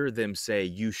I hear them say,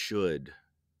 you should,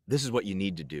 this is what you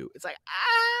need to do. It's like,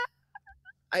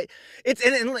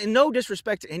 and no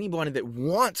disrespect to anybody that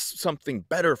wants something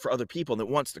better for other people and that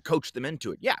wants to coach them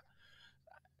into it. Yeah.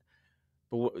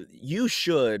 But you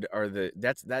should are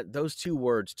those two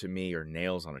words to me are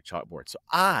nails on a chalkboard. So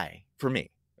for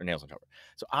me, are nails on a chalkboard.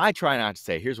 So I try not to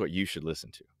say, here's what you should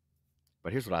listen to.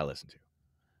 But here's what I listen to.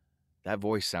 That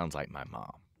voice sounds like my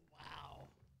mom. Wow.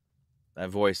 That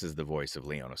voice is the voice of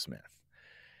Leona Smith,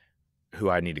 who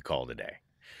I need to call today.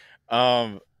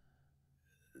 That's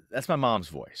my mom's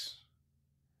voice.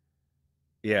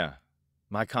 Yeah.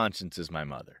 My conscience is my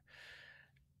mother.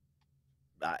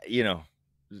 You know,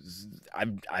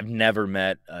 I've never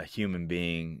met a human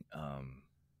being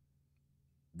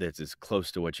that's as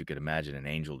close to what you could imagine an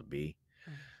angel to be.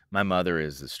 My mother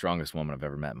is the strongest woman I've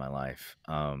ever met in my life.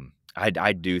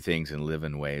 I do things and live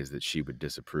in ways that she would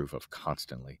disapprove of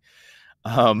constantly.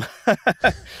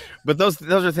 But those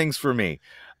are things for me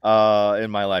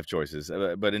in my life choices.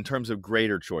 But in terms of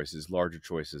greater choices, larger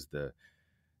choices, the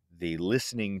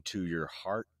listening to your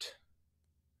heart,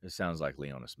 it sounds like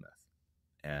Leona Smith.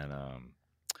 And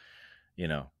you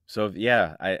know, so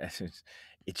yeah,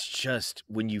 it's just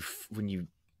when you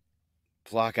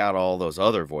block out all those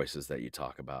other voices that you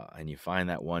talk about and you find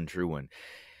that one true one,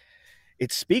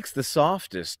 it speaks the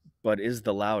softest but is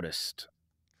the loudest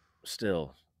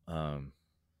still. I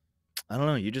don't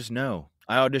know, you just know.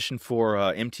 I auditioned for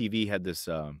MTV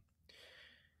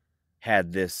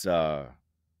had this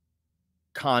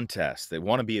contest. They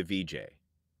want to be a VJ.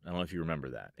 I don't know if you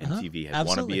remember that. MTV had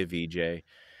want to be a VJ.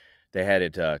 They had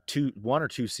it 1 or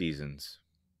 2 seasons.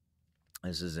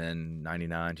 This is in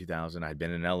 99, 2000. I'd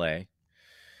been in LA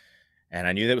and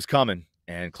I knew that was coming,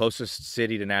 and closest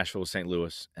city to Nashville was St.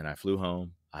 Louis. And I flew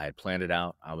home. I had planned it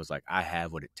out. I was like, I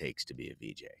have what it takes to be a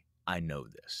VJ. I know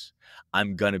this.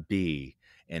 I'm going to be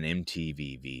an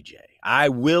MTV VJ. I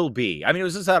will be. I mean, it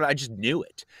was just how I just knew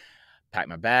it. Packed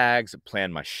my bags,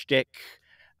 planned my shtick.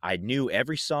 I knew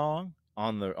every song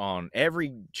on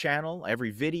every channel,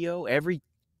 every video,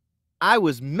 I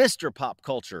was Mr. Pop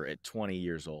Culture at 20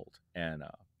 years old, and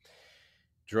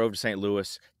drove to St.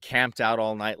 Louis, camped out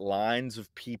all night, lines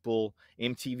of people.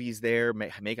 MTV's there,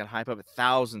 making hype of it,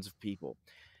 thousands of people.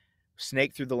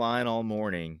 Snaked through the line all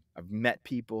morning. I've met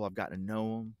people. I've gotten to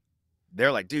know them.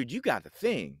 They're like, dude, you got the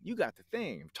thing. You got the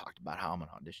thing. I've talked about how I'm an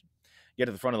audition. Get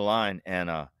to the front of the line, and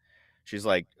she's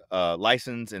like,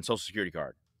 license and social security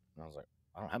card. And I was like,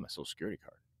 I don't have my social security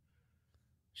card.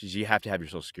 She's, you have to have your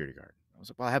social security card. I was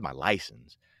like, well, I have my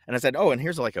license. And I said, oh, and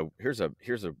here's a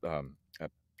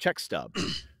check stub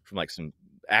from like some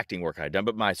acting work I had done,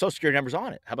 but my social security number's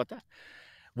on it. How about that?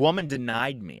 Woman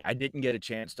denied me. I didn't get a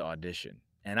chance to audition.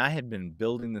 And I had been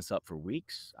building this up for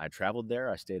weeks. I traveled there.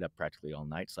 I stayed up practically all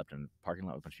night, slept in a parking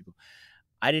lot with a bunch of people.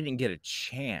 I didn't get a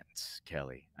chance,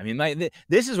 Kelly. I mean,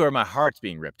 this is where my heart's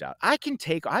being ripped out. I've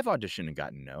auditioned and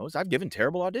gotten no's. I've given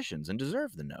terrible auditions and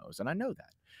deserved the no's, and I know that.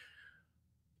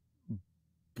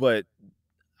 But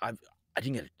I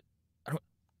didn't get it.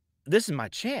 This is my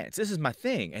chance. This is my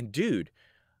thing. And dude,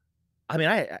 I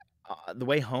mean, the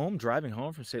way home, driving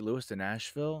home from St. Louis to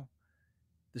Nashville,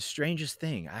 the strangest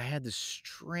thing, I had the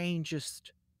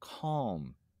strangest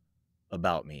calm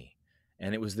about me.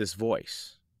 And it was this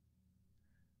voice.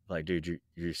 Like, dude,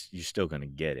 you're still going to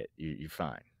get it. You're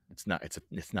fine. It's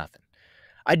nothing.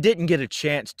 I didn't get a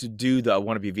chance to do the I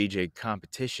Want to Be VJ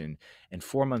competition. And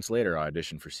 4 months later, I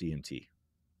auditioned for CMT.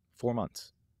 4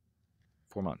 months.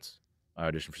 4 months. I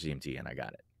auditioned for CMT and I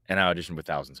got it. And I auditioned with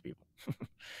thousands of people.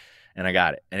 And I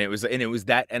got it. And it was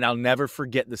that, and I'll never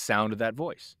forget the sound of that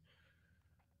voice.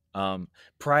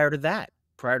 Prior to that,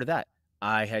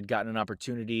 I had gotten an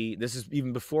opportunity. This is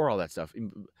even before all that stuff.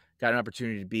 Got an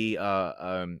opportunity to be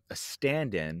a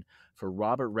stand-in for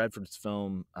Robert Redford's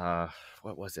film.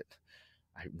 What was it?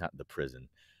 Not The Prison.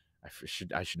 I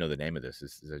should know the name of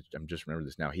this. I'm just remembering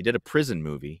this now. He did a prison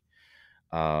movie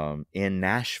in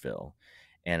Nashville,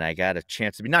 and I got a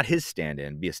chance to be not his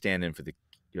stand-in, be a stand-in for the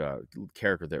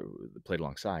character that played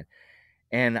alongside.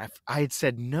 And I had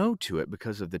said no to it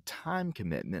because of the time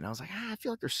commitment. I was like, I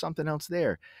feel like there's something else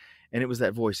there. And it was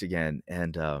that voice again.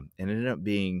 And it ended up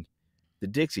being the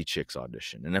Dixie Chicks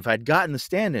audition. And if I'd gotten the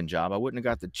stand-in job, I wouldn't have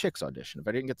got the Chicks audition. If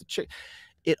I didn't get the Chick,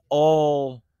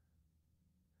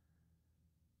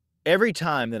 every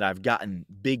time that I've gotten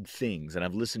big things and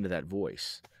I've listened to that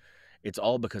voice, it's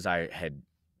all because I had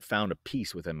found a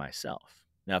peace within myself.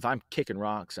 Now, if I'm kicking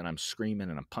rocks and I'm screaming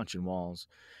and I'm punching walls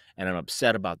and I'm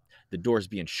upset about the doors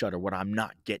being shut or what I'm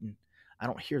not getting, I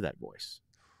don't hear that voice.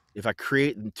 If I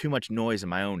create too much noise in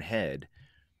my own head,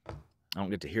 I don't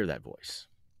get to hear that voice.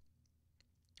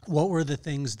 What were the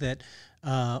things that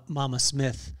Mama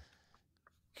Smith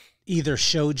either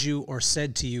showed you or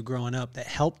said to you growing up that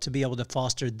helped to be able to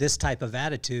foster this type of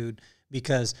attitude?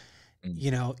 Because,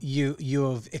 you know, you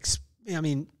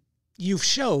you've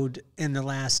showed in the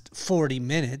last 40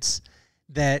 minutes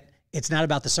that it's not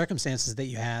about the circumstances that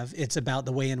you have. It's about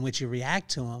the way in which you react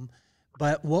to them.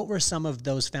 But what were some of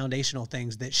those foundational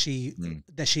things that she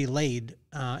laid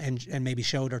and maybe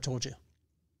showed or told you?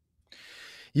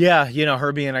 Yeah,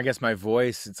 her being, I guess, my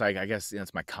voice. It's like, I guess,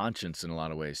 it's my conscience in a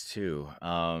lot of ways too.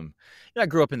 I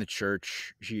grew up in the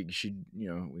church. She,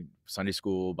 Sunday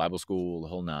school, Bible school, the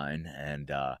whole nine,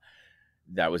 and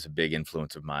that was a big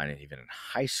influence of mine, and even in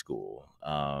high school.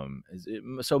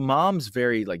 So mom's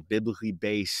very like biblically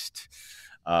based.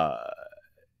 I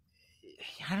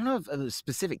don't know if the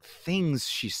specific things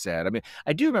she said. I mean,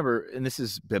 I do remember, and this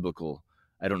is biblical.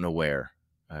 I don't know where.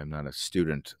 I'm not a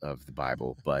student of the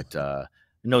Bible, but I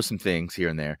know some things here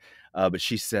and there. But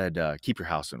she said, keep your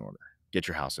house in order. Get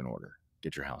your house in order.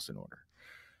 Get your house in order.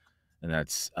 And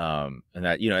that's, and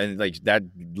like that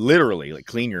literally, like,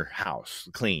 clean your house,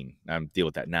 clean. I deal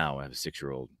with that now. I have a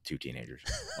 6-year-old, 2 teenagers,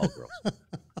 all girls.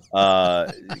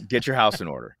 Get your house in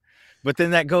order. But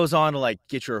then that goes on to, like,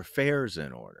 get your affairs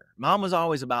in order. Mom was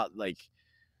always about, like,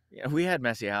 we had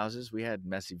messy houses. We had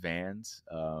messy vans,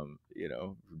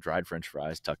 dried French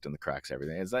fries tucked in the cracks,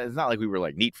 everything. It's not like we were,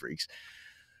 like, neat freaks.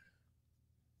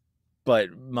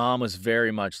 But Mom was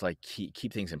very much like,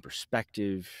 keep things in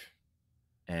perspective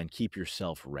and keep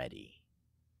yourself ready.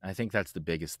 I think that's the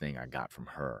biggest thing I got from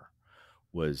her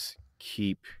was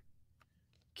keep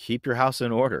your house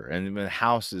in order. And the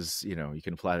house is, you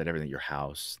can apply that to everything. Your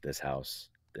house, this house,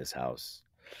 this house,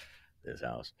 this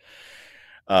house.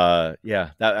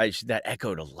 That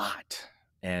echoed a lot.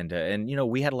 And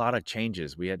we had a lot of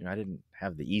changes. I didn't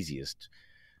have the easiest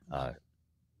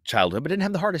childhood, but didn't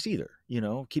have the hardest either.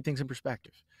 Keep things in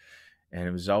perspective. And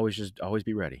it was always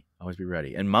be ready. Always be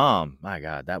ready. And Mom, my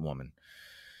God, that woman.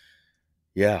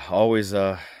 Yeah, always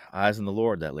eyes on the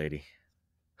Lord, that lady.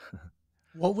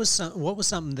 What was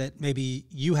something that maybe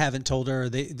you haven't told her?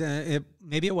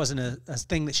 Maybe it wasn't a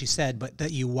thing that she said, but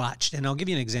that you watched. And I'll give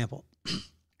you an example.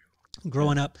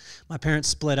 Growing up, my parents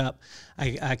split up.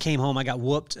 I came home. I got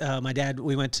whooped. My dad.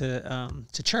 We went to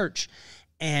church,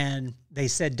 and they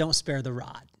said, "Don't spare the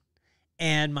rod."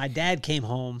 And my dad came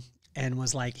home and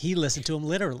was like, he listened to him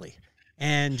literally,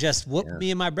 and just whooped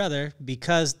me and my brother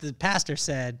because the pastor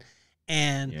said.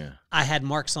 And I had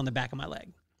marks on the back of my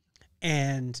leg,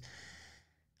 and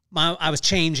I was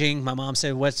changing. My mom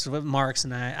said, what marks?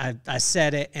 And I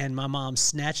said it, and my mom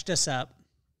snatched us up.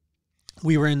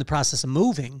 We were in the process of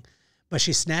moving, but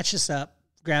she snatched us up,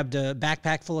 grabbed a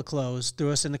backpack full of clothes,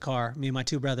 threw us in the car, me and my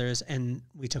 2 brothers, and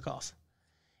we took off.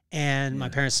 And my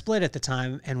parents split at the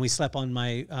time, and we slept on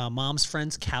my mom's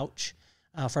friend's couch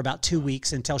for about 2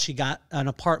 weeks until she got an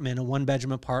apartment, a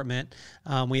 1-bedroom apartment.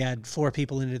 We had 4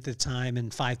 people in it at the time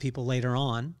and 5 people later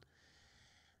on.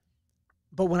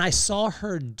 But when I saw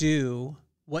her do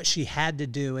what she had to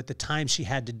do at the time she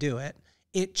had to do it,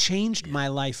 it changed my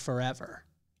life forever.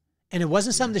 And it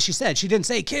wasn't something that she said. She didn't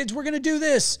say, kids, we're going to do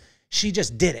this. She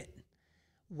just did it.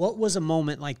 What was a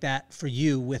moment like that for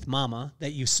you with Mama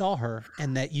that you saw her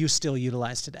and that you still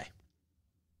utilize today?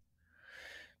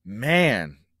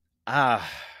 Man, I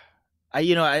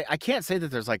can't say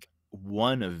that there's like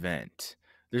one event.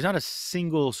 There's not a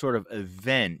single sort of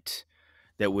event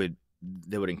that would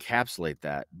encapsulate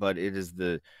that, but it is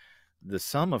the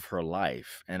sum of her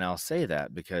life. And I'll say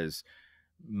that because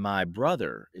my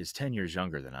brother is 10 years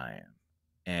younger than I am,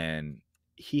 and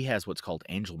he has what's called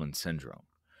Angelman syndrome.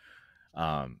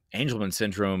 Angelman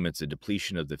syndrome, it's a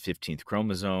depletion of the 15th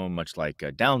chromosome, much like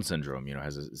Down syndrome,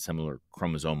 has a similar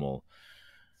chromosomal,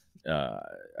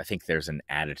 I think there's an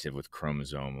additive with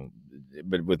chromosome,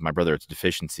 but with my brother, it's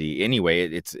deficiency. Anyway,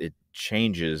 it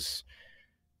changes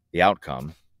the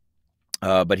outcome.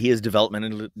 But he is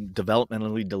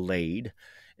developmentally delayed.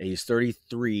 He's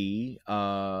 33,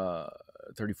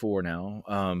 34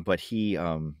 now. But he's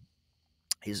a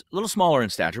little smaller in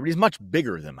stature, but he's much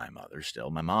bigger than my mother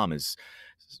still. My mom is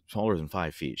smaller than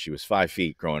 5 feet. She was 5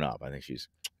 feet growing up. I think she's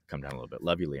come down a little bit.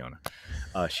 Love you, Leona.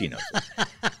 She knows it.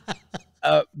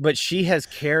 But she has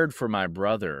cared for my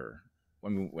brother, I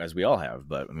mean, as we all have.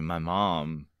 But I mean, my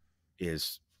mom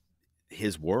is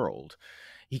his world.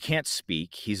 He can't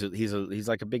speak. He's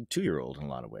like a big 2-year-old in a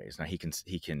lot of ways. Now he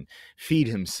can feed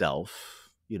himself,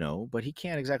 but he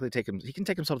can't exactly he can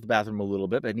take himself to the bathroom a little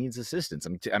bit, but he needs assistance.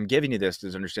 I'm giving you this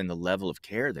to understand the level of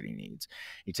care that he needs.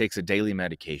 He takes a daily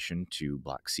medication to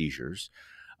block seizures,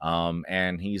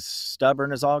 and he's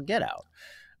stubborn as all get out.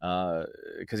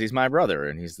 Because he's my brother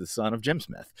and he's the son of Jim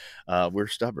Smith. We're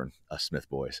stubborn, us Smith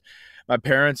boys. My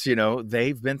parents,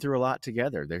 they've been through a lot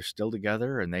together. They're still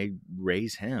together and they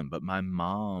raise him. But my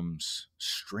mom's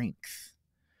strength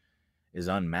is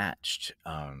unmatched.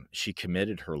 She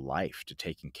committed her life to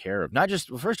taking care of not just,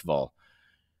 well, first of all,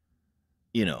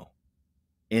 you know,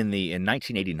 in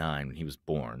 1989 when he was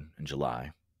born in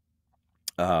July,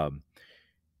 um,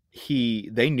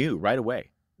 they knew right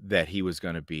away that he was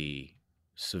going to be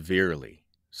severely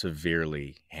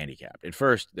handicapped. At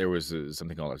first, there was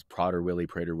something called as Prader-Willi.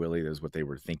 That was what they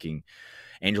were thinking.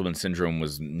 Angelman syndrome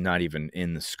was not even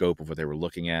in the scope of what they were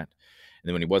looking at. And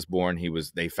then when he was born,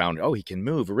 they found, oh, he can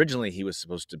move. Originally, he was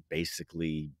supposed to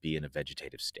basically be in a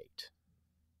vegetative state,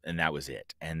 and that was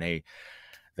it. And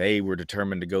they were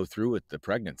determined to go through with the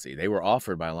pregnancy. They were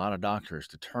offered by a lot of doctors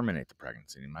to terminate the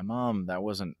pregnancy. And my mom,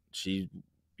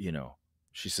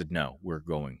 she said, no, we're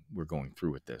going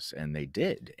through with this. And they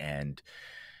did. And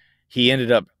he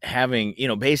ended up having,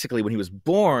 basically when he was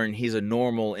born, he's a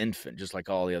normal infant, just like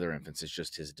all the other infants. It's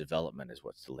just his development is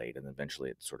what's delayed. And eventually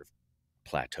it sort of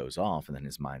plateaus off, and then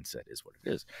his mindset is what it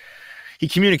is. He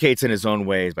communicates in his own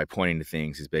ways by pointing to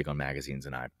things. He's big on magazines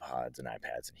and iPods and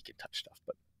iPads, and he can touch stuff.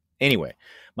 But anyway,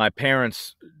 my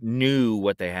parents knew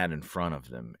what they had in front of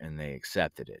them, and they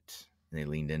accepted it, and they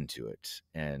leaned into it.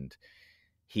 And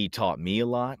he taught me a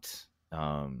lot.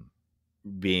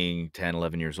 Being 10,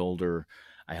 11 years older,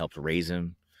 I helped raise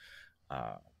him.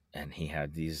 And he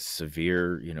had these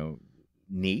severe,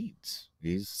 needs,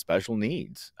 these special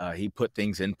needs. He put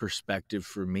things in perspective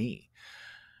for me.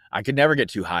 I could never get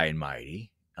too high and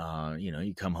mighty.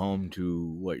 You come home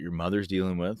to what your mother's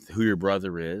dealing with, who your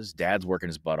brother is, dad's working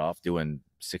his butt off, doing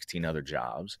 16 other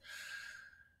jobs.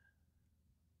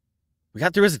 We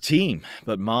got through as a team,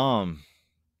 but mom,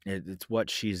 it's what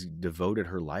she's devoted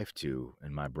her life to,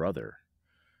 and my brother,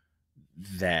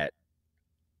 that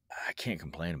I can't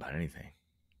complain about anything.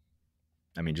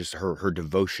 I mean, just her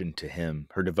devotion to him,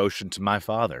 her devotion to my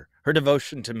father, her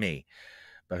devotion to me,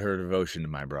 but her devotion to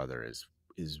my brother is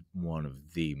one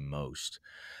of the most.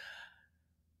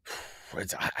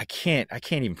 I can't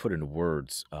even put into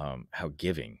words how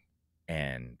giving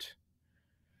and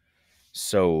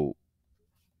so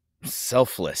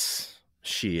selfless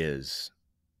she is.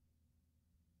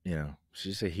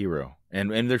 She's a hero,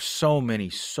 and there's so many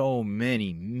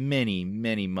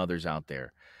mothers out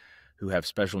there who have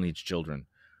special needs children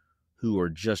who are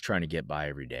just trying to get by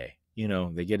every day.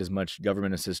 They get as much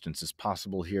government assistance as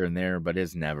possible here and there, but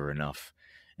it's never enough.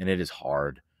 And it is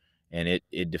hard. And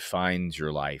it defines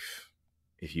your life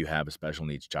if you have a special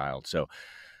needs child. So,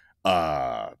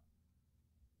 yeah,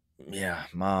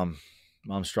 mom's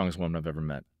the strongest woman I've ever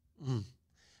met. Mm.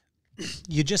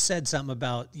 You just said something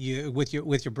about you with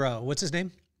your bro. What's his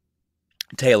name?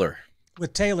 Taylor.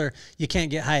 With Taylor, you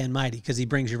can't get high and mighty because he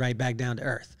brings you right back down to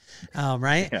earth,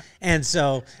 right? Yeah. And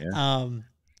so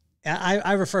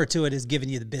I refer to it as giving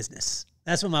you the business.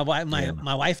 That's what my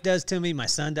wife does to me. My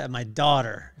son, my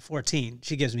daughter, 14,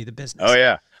 she gives me the business. Oh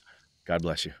yeah, God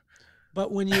bless you.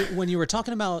 But when you were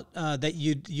talking about that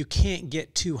you can't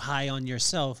get too high on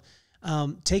yourself,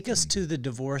 take us to the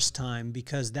divorce time,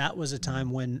 because that was a time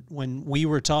when we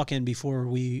were talking before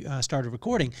we started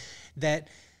recording that.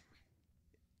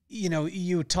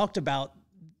 You talked about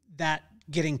that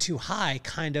getting too high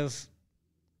kind of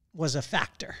was a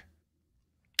factor.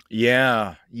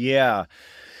 Yeah. I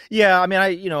mean,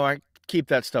 I keep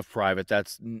that stuff private.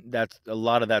 That's a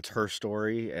lot of that's her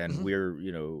story. And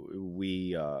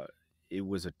mm-hmm. It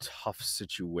was a tough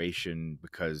situation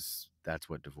because that's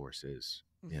what divorce is,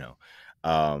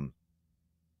 mm-hmm.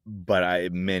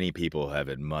 But many people have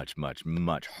it much, much,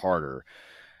 much harder.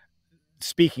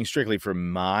 Speaking strictly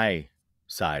from my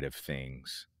side of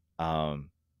things, not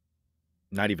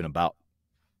even about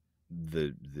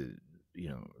the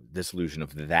dissolution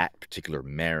of that particular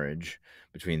marriage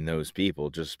between those people,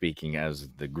 just speaking as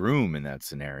the groom in that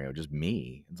scenario, just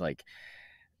me. It's like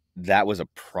that was a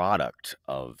product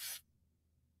of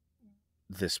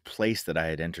this place that I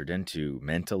had entered into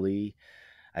mentally.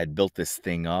 I had built this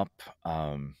thing up.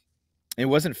 It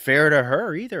wasn't fair to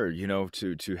her either,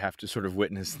 to have to sort of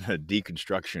witness the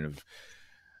deconstruction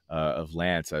of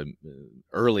Lance,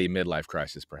 early midlife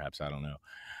crisis, perhaps. I don't know.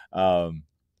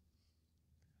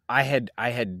 I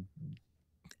had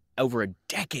over a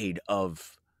decade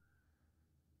of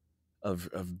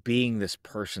being this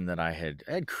person that I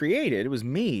had created. It was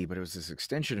me, but it was this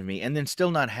extension of me, and then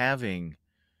still not having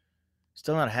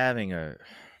a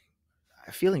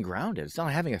feeling grounded. It's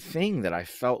not having a thing that I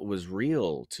felt was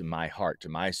real to my heart, to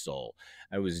my soul.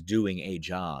 I was doing a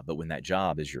job, but when that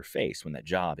job is your face, when that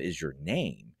job is your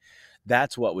name,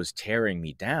 that's what was tearing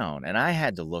me down. And I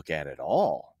had to look at it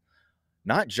all,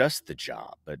 not just the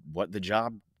job, but what the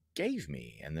job gave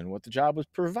me, and then what the job was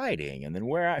providing, and then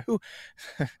who.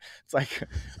 It's like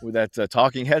with that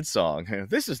Talking Head song.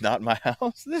 This is not my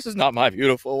house. This is not my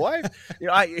beautiful wife.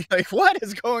 What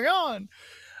is going on?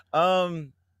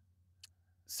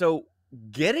 So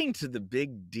getting to the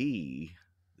big D,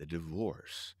 the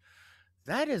divorce,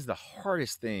 that is the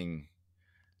hardest thing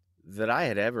that I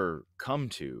had ever come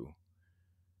to.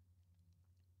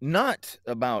 Not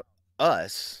about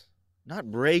us,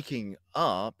 not breaking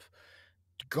up,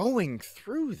 going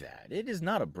through that. It is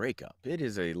not a breakup. It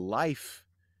is a life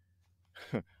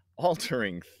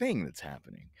altering thing that's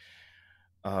happening.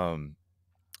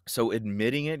 So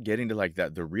admitting it, getting to like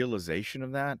that, the realization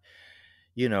of that,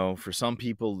 for some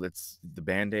people that's the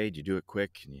Band-Aid, you do it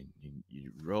quick and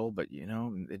you roll, but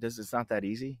it's not that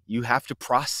easy. You have to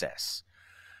process.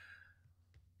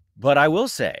 But I will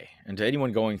say, and to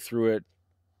anyone going through it,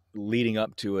 leading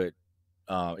up to it,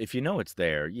 if it's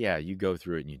there, you go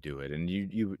through it and you do it, and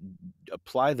you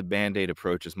apply the Band-Aid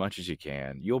approach as much as you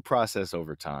can. You'll process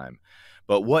over time,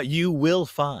 but what you will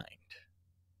find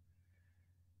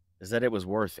is that it was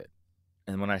worth it.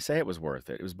 And when I say it was worth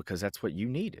it, it was because that's what you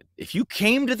needed. If you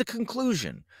came to the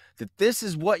conclusion that this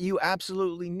is what you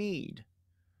absolutely need,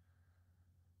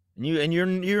 and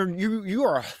you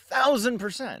are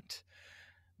 1,000%,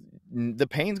 the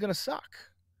pain's gonna suck,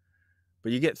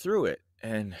 but you get through it,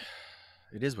 and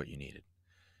it is what you needed.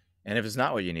 And if it's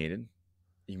not what you needed,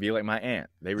 you can be like my aunt.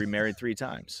 They remarried 3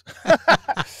 times.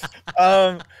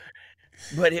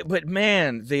 But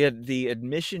man, the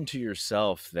admission to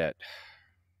yourself that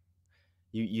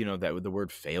that the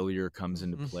word failure comes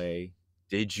into play.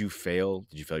 Did you fail?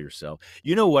 Did you fail yourself?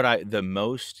 The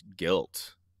most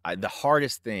guilt, the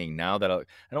hardest thing now that I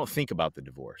don't think about the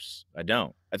divorce. I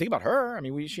don't. I think about her. I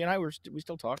mean, she and I we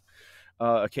still talk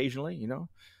occasionally.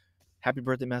 Happy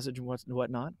birthday message and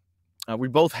whatnot. We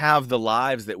both have the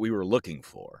lives that we were looking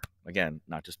for. Again,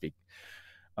 not to speak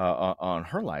on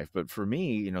her life, but for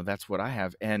me, that's what I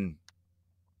have. And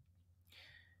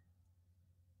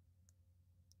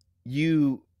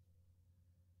you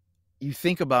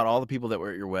think about all the people that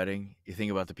were at your wedding. You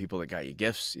think about the people that got you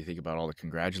gifts. You think about all the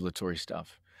congratulatory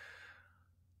stuff.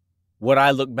 What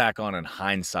I look back on in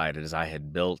hindsight is I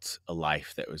had built a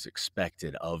life that was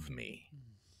expected of me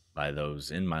by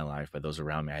those in my life, by those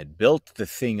around me. I had built the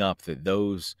thing up that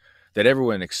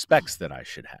everyone expects that I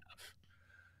should have.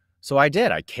 So I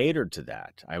did. I catered to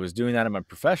that. I was doing that in my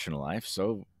professional life,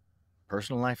 so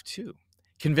personal life too,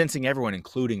 convincing everyone,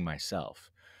 including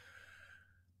myself.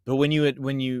 But when you're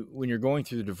going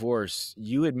through the divorce,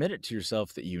 you admit it to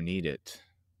yourself that you need it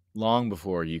long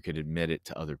before you could admit it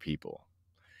to other people.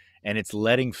 And it's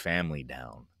letting family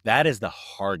down. That is the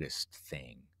hardest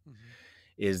thing.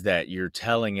 Is that you're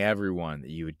telling everyone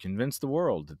that you would convince the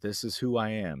world that this is who I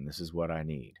am, this is what I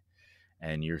need.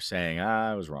 And you're saying,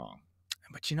 I was wrong.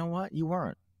 But you know what? You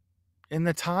weren't. In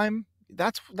the time,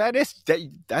 that's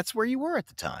where you were at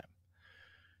the time.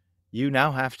 You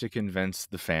now have to convince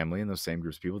the family and those same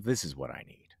groups of people, this is what I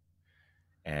need.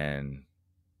 And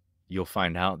you'll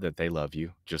find out that they love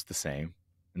you just the same,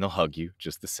 and they'll hug you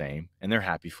just the same, and they're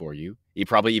happy for you.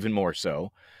 Probably even more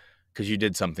so, because you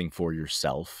did something for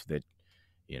yourself that,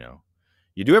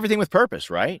 you do everything with purpose,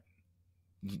 right?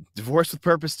 Divorce with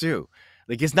purpose too.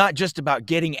 Like, it's not just about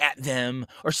getting at them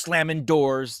or slamming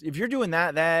doors. If you're doing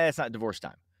that, that's not divorce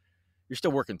time. You're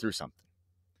still working through something.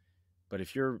 But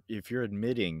if you're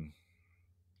admitting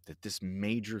that this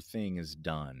major thing is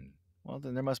done, well,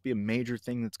 then there must be a major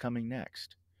thing that's coming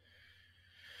next.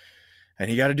 And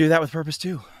you got to do that with purpose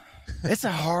too. It's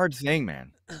a hard thing,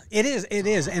 man. It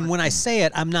is. And when I say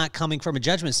it, I'm not coming from a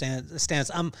judgment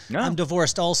stance. I'm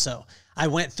divorced also. I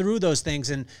went through those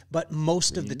things, but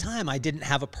most of the time I didn't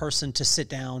have a person to sit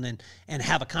down and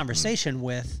have a conversation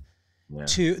with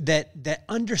that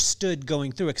understood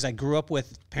going through it, because I grew up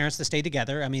with parents that stayed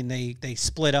together. I mean, they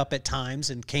split up at times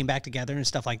and came back together and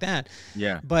stuff like that.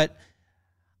 Yeah. But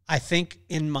I think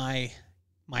in my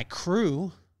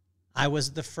crew, I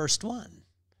was the first one.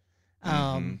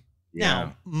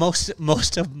 Now,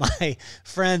 most of my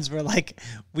friends were like,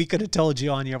 we could have told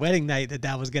you on your wedding night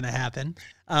that was going to happen,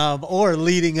 or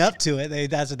leading up to it.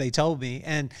 That's what they told me.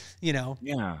 And,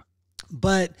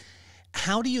 but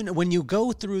how do you know, when you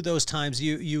go through those times,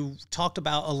 you talked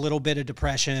about a little bit of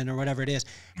depression or whatever it is,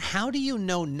 how do you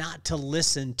know not to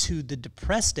listen to the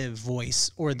depressive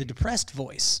voice or the depressed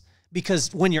voice?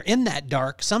 Because when you're in that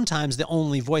dark, sometimes the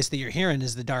only voice that you're hearing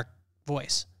is the dark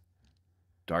voice.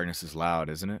 Darkness is loud,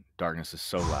 isn't it? Darkness is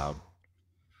so loud.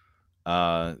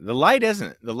 The light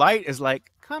isn't. The light is like,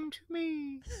 come to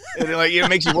me. And it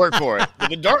makes you work for it. But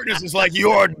the darkness is like,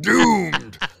 you're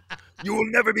doomed. You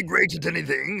will never be great at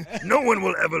anything. No one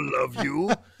will ever love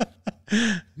you.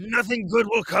 Nothing good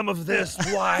will come of this.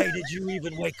 Why did you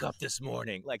even wake up this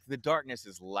morning? Like, the darkness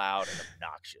is loud and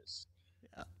obnoxious.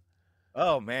 Yeah.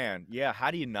 Oh man, yeah.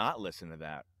 How do you not listen to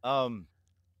that?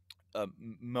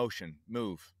 Motion,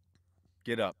 move,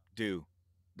 get up, do.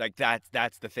 Like,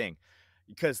 that's the thing,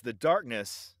 because the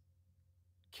darkness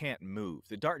can't move.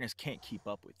 The darkness can't keep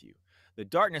up with you. The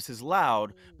darkness is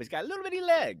loud, but he's got little bitty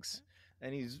legs.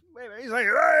 And he's like,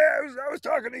 I was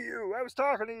talking to you. I was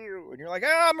talking to you. And you're like,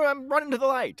 I'm running to the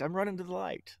light. I'm running to the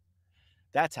light.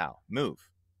 That's how. Move.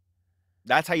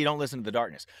 That's how you don't listen to the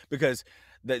darkness. Because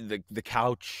the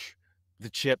couch,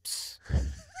 the chips,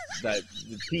 the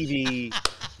TV,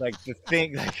 like the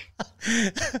thing, like,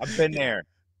 I've been there.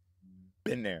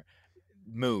 Been there.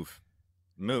 Move.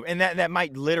 And that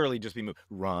might literally just be move.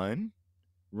 Run.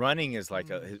 Running is like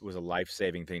it was a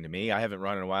life-saving thing to me. I haven't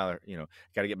run in a while,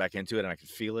 got to get back into it, and I can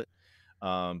feel it.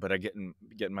 But I get in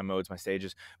my modes, my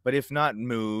stages. But if not,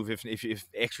 move. If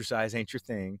exercise ain't your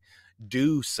thing,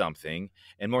 do something,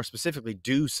 and more specifically,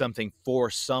 do something for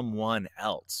someone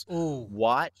else. Ooh.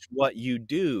 Watch what you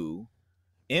do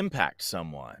impact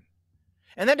someone,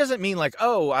 and that doesn't mean like,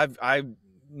 oh, I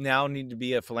now need to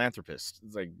be a philanthropist.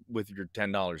 It's like with your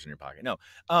 $10 in your pocket. No,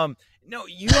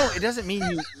 you don't. It doesn't mean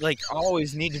you like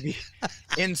always need to be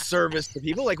in service to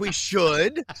people. Like, we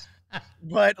should,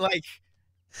 but like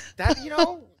that,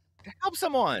 help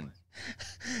someone.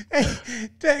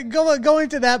 Hey, going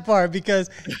to that part, because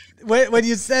when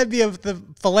you said be a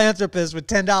philanthropist with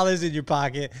 $10 in your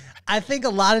pocket, I think a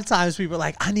lot of times people are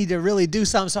like, I need to really do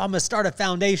something, so I'm going to start a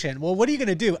foundation. Well, what are you going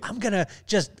to do? I'm going to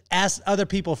just ask other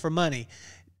people for money.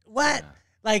 What?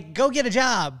 Like, go get a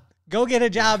job. Go get a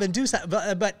job and do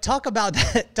something. But talk about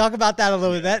that. Talk about that a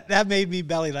little bit. That made me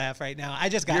belly laugh right now. I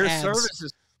just got your abs. Service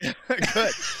is good.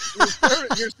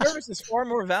 Your service is far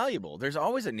more valuable. There's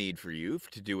always a need for you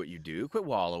to do what you do. Quit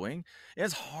wallowing.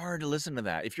 It's hard to listen to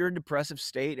that. If you're in a depressive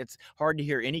state, it's hard to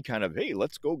hear any kind of, hey,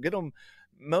 let's go get them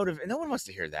motive. No one wants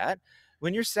to hear that.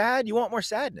 When you're sad, you want more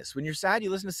sadness. When you're sad, you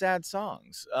listen to sad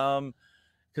songs.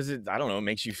 Because I don't know, it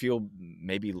makes you feel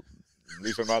maybe. At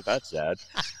least I'm not that sad.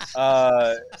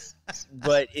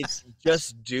 But it's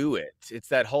just do it. It's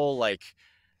that whole like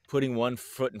putting one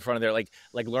foot in front of their like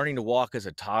learning to walk as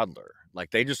a toddler.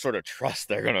 Like, they just sort of trust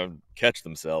they're gonna catch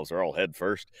themselves or all head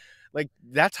first. Like,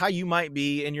 that's how you might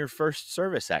be in your first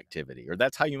service activity, or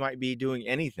that's how you might be doing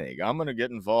anything. I'm gonna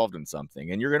get involved in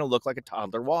something, and you're gonna look like a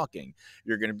toddler walking.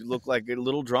 You're gonna look like a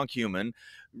little drunk human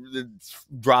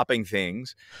dropping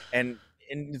things, and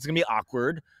it's gonna be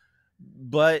awkward.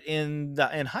 But in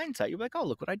hindsight, you're like, oh,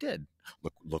 look what I did.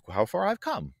 Look how far I've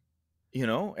come,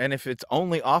 and if it's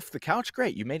only off the couch,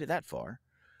 great. You made it that far.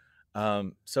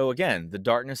 So again, the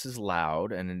darkness is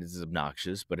loud and it is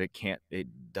obnoxious, but it can't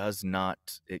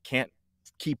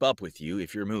keep up with you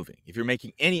if you're moving. If you're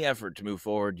making any effort to move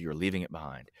forward, you're leaving it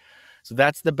behind. So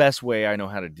that's the best way I know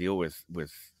how to deal with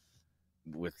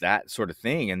that sort of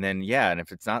thing. And then, and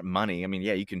if it's not money, I mean,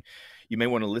 you may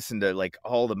want to listen to like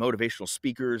all the motivational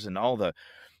speakers and all the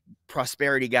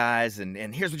prosperity guys, and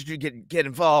here's what you do, get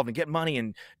involved and get money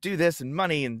and do this and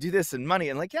money and do this and money.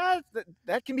 And like,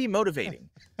 that can be motivating.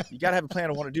 You got to have a plan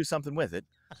to want to do something with it.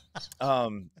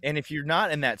 And if you're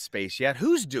not in that space yet,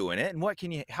 who's doing it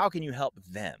and how can you help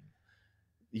them?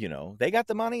 They got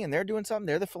the money and they're doing something.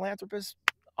 They're the philanthropist.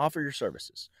 Offer your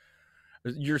services.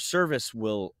 Your service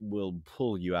will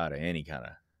pull you out of any kind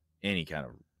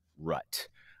of rut,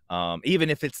 even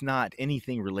if it's not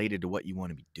anything related to what you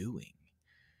want to be doing.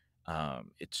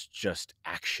 It's just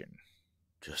action,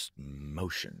 just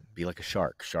motion. Be like a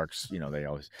shark. Sharks, they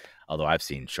always. Although I've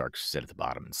seen sharks sit at the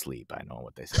bottom and sleep. I know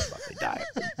what they say about they die.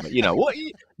 But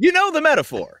the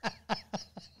metaphor.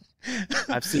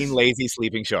 I've seen lazy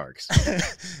sleeping sharks.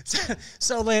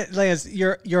 So Lance,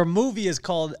 your movie is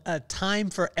called A Time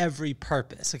for Every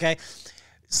Purpose, okay?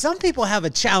 Some people have a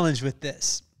challenge with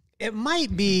this. It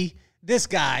might be this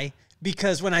guy,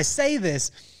 because when I say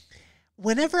this,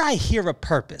 whenever I hear a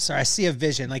purpose or I see a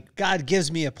vision, like God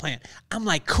gives me a plan, I'm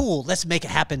like, cool, let's make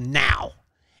it happen now.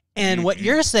 And what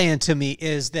you're saying to me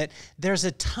is that there's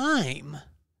a time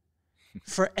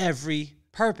for every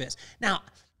purpose. Now,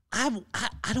 I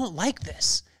don't like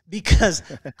this, because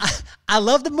I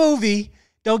love the movie.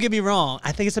 Don't get me wrong.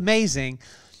 I think it's amazing.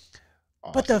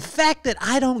 Awesome. But the fact that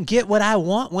I don't get what I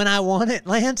want when I want it,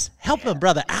 Lance, help a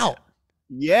brother out.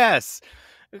 Yes,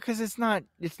 because it's not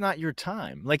your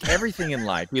time. Like everything in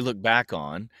life we look back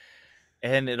on,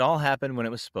 and it all happened when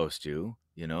it was supposed to,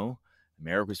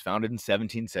 America was founded in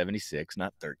 1776,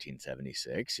 not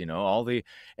 1376. You know,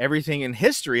 everything in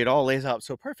history, it all lays out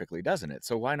so perfectly, doesn't it?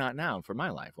 So why not now for my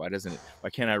life? Why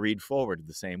can't I read forward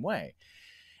the same way?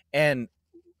 And,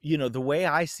 you know, the way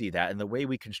I see that and the way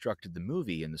we constructed the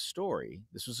movie and the story,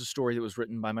 this was a story that was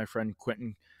written by my friend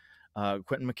Quentin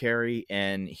McCary,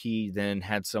 and he then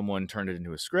had someone turn it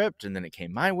into a script, and then it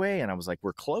came my way, and I was like,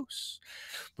 we're close.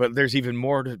 But there's even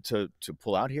more to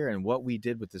pull out here. And what we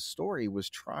did with this story was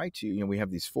try to, you know, we have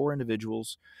these 4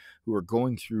 individuals who are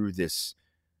going through this,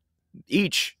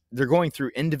 they're going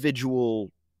through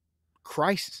individual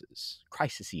crises,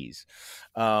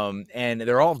 and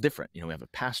they're all different. You know, we have a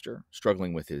pastor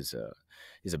struggling with his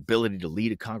ability to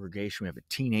lead a congregation. We have a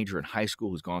teenager in high school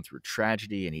who's gone through a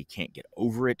tragedy and he can't get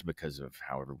over it because of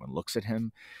how everyone looks at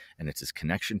him, and it's his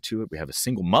connection to it. We have a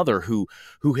single mother who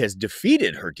has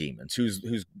defeated her demons,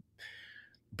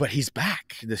 but he's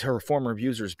back. Her former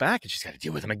abuser is back, and she's got to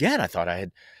deal with him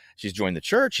again. She's joined the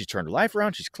church, she's turned her life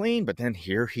around, she's clean, but then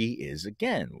here he is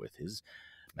again with his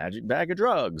magic bag of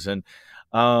drugs, and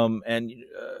then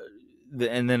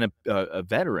a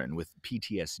veteran with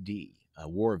PTSD, a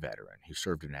war veteran who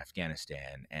served in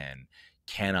Afghanistan, and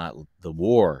the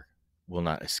war will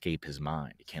not escape his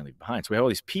mind. He can't leave behind. So we have all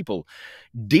these people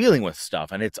dealing with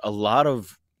stuff, and it's a lot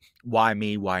of why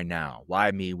me, why now?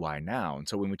 Why me, why now? And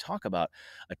so when we talk about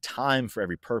a time for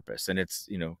every purpose, and it's,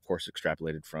 you know, of course,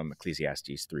 extrapolated from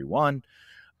Ecclesiastes 3:1,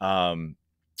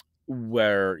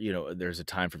 where, you know, there's a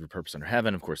time for every purpose under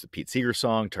heaven. Of course, the Pete Seeger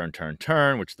song, Turn, Turn,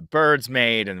 Turn, which the Byrds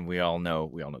made, and we all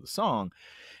know the song.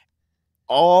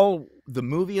 All the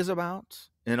movie is about,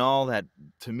 and all that,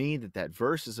 to me, that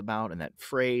verse is about, and that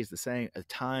phrase, the saying, a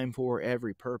time for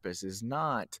every purpose, is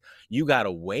not, you got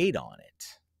to wait on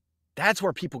it. That's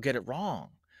where people get it wrong,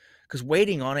 because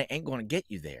waiting on it ain't going to get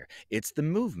you there. It's the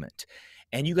movement.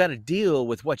 And you got to deal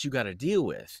with what you got to deal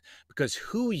with, because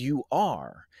who you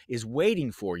are is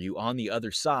waiting for you on the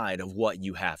other side of what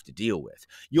you have to deal with.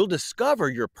 You'll discover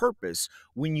your purpose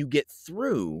when you get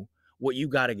through what you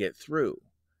got to get through.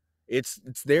 It's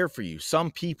there for you.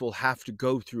 Some people have to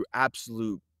go through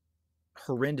absolute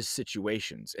horrendous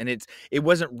situations, and it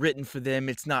wasn't written for them.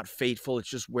 It's not fateful. It's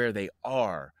just where they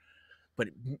are. But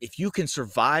if you can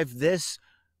survive this,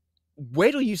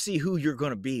 wait till you see who you're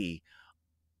going to be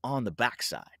on the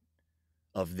backside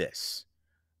of this.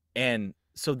 And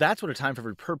so that's what a time for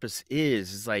every purpose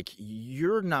is like,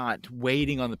 you're not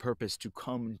waiting on the purpose to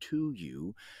come to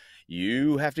you.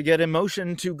 You have to get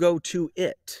emotion to go to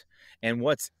it. And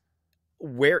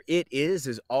where it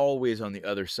is always on the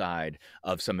other side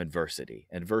of some adversity.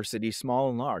 Adversity, small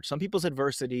and large. Some people's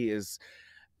adversity is,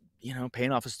 you know,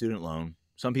 paying off a student loan.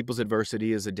 Some people's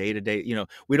adversity is a day-to-day, you know,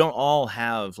 we don't all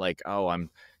have like, oh,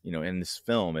 I'm, you know, in this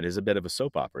film, it is a bit of a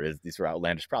soap opera. These are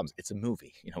outlandish problems. It's a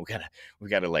movie. You know, we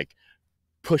gotta like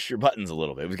push your buttons a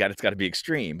little bit. It's got to be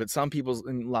extreme. But some people's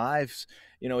lives,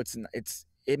 you know,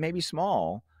 it may be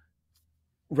small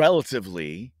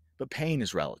relatively, but pain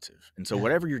is relative. And so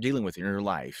whatever you're dealing with in your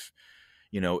life,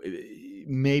 you know,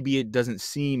 maybe it doesn't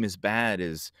seem as bad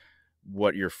as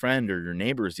what your friend or your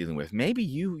neighbor is dealing with. Maybe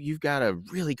you've got a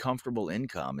really comfortable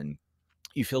income and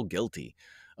you feel guilty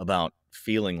about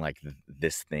feeling like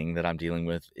this thing that I'm dealing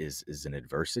with is an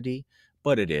adversity,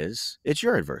 but it's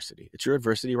your adversity. It's your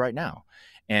adversity right now.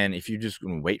 And if you're just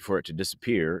going to wait for it to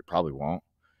disappear, it probably won't.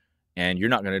 And you're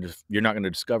not going to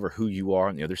discover who you are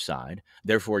on the other side.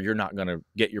 Therefore, you're not going to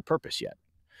get your purpose yet.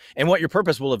 And what your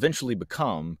purpose will eventually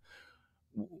become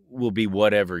will be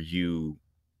whatever you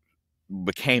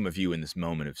became of you in this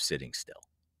moment of sitting still.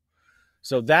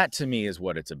 So that to me is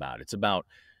what it's about. It's about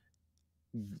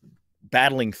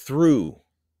battling through,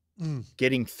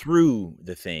 getting through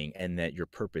the thing, and that your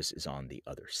purpose is on the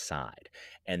other side.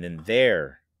 And then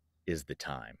there is the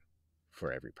time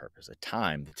for every purpose. The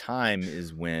time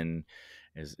is when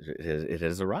it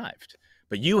has arrived.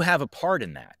 But you have a part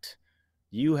in that.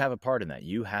 You have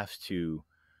to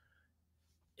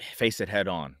face it head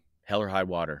on, hell or high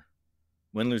water,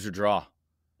 win, lose, or draw.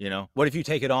 You know, what if you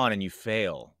take it on and you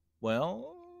fail?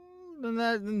 Well,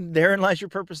 then therein lies your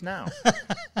purpose now.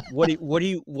 What are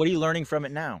you learning from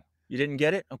it now? You didn't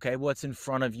get it? Okay, what's in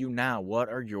front of you now? What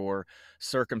are your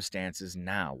circumstances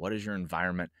now? What is your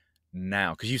environment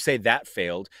now? Because you say that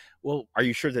failed. Well, are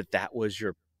you sure that was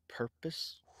your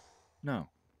purpose? No.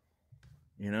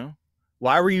 You know?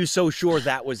 Why were you so sure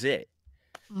that was it?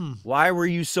 Why were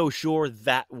you so sure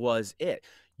that was it?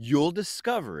 You'll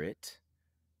discover it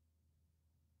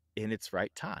in its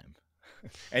right time.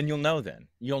 And you'll know then.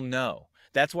 You'll know.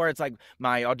 That's where it's like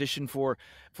my audition for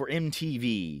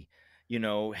MTV, you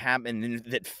know, happened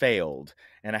that failed,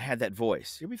 and I had that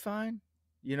voice. You'll be fine.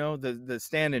 You know, the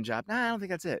stand-in job. Nah, I don't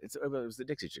think that's it. It was the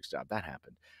Dixie Chicks job. That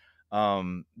happened.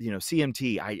 You know,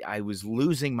 CMT, I was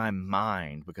losing my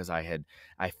mind because I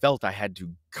felt I had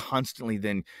to constantly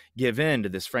then give in to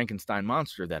this Frankenstein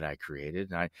monster that I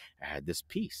created. And I had this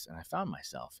peace and I found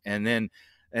myself. And then,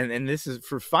 and this is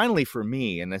finally for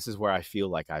me, and this is where I feel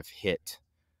like I've hit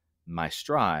my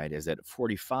stride, is at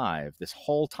 45, this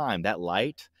whole time, that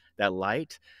light,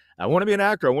 I want to be an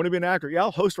actor. I want to be an actor. Yeah,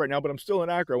 I'll host right now, but I'm still an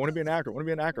actor. I want to be an actor. I want to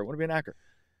be an actor. I want to be an actor.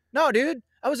 No, dude,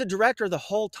 I was a director the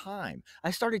whole time.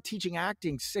 I started teaching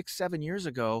acting 6-7 years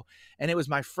ago, and it was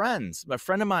my friends. A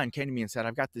friend of mine came to me and said,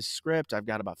 I've got this script. I've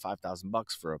got about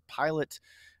 $5,000 for a pilot.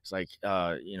 It's like,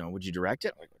 you know, would you direct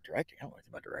it? I'm like, directing? I don't know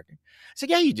anything about directing. I said,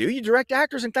 yeah, you do. You direct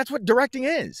actors, and that's what directing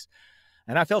is.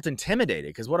 And I felt intimidated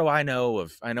because what do I know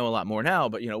of? I know a lot more now,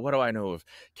 but, you know, what do I know of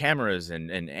cameras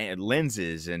and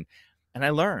lenses? And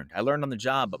I learned on the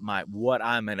job, but what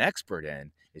I'm an expert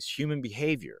in is human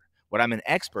behavior. What I'm an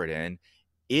expert in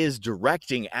is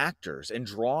directing actors and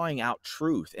drawing out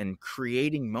truth and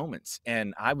creating moments.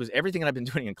 And everything that I've been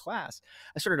doing in class,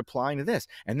 I started applying to this.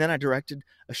 And then I directed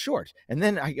a short. And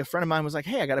then a friend of mine was like,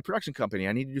 hey, I got a production company.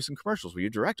 I need to do some commercials. Will you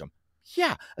direct them?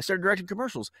 Yeah. I started directing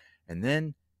commercials. And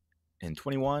then in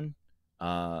 21,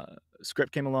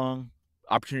 script came along,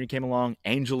 opportunity came along,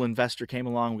 angel investor came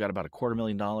along. We got about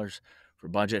 $250,000 for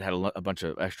budget, had a bunch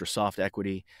of extra soft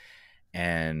equity.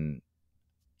 And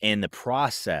in the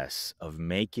process of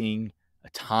making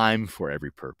a time for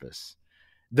every purpose,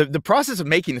 the process of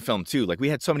making the film too, like we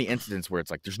had so many incidents where it's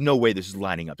like, there's no way this is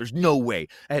lining up. There's no way.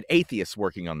 I had atheists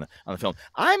working on the film.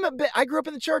 I grew up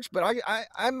in the church, but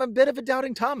I'm a bit of a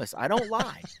doubting Thomas. I don't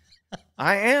lie.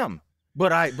 I am.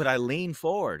 But I lean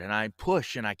forward and I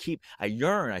push and I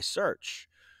yearn, I search,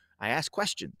 I ask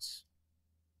questions.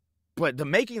 But the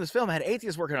making of this film, I had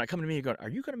atheists working on it, coming to me and going, are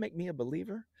you going to make me a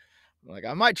believer? I'm like,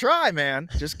 I might try, man.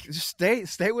 Just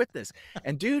stay with this.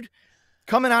 And dude,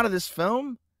 coming out of this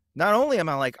film, not only am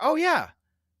I like, oh yeah,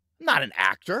 I'm not an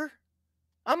actor.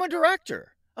 I'm a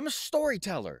director. I'm a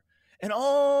storyteller. And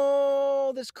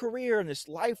all this career and this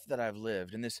life that I've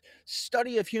lived and this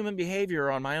study of human behavior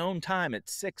on my own time at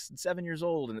 6 and 7 years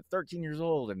old and at 13 years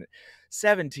old and at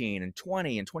 17 and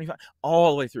 20 and 25, all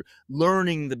the way through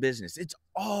learning the business. It's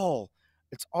all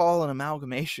an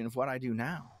amalgamation of what I do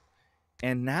now.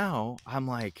 And now I'm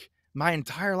like, my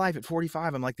entire life at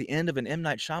 45, I'm like the end of an M.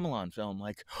 Night Shyamalan film.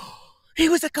 Like, oh, he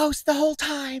was a ghost the whole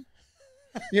time.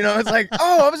 You know, it's like,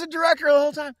 oh, I was a director the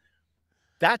whole time.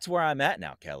 That's where I'm at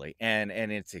now, Kelly. And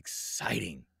it's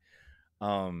exciting.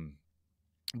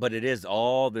 But it is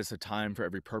all this a time for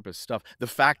every purpose stuff. The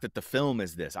fact that the film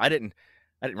is this, I didn't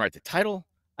write the title.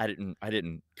 I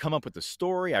didn't come up with the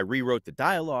story. I rewrote the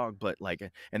dialogue, but like,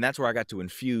 and that's where I got to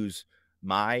infuse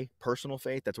my personal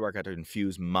faith. That's where I got to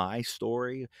infuse my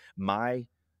story, my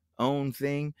own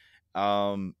thing.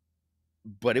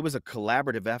 But it was a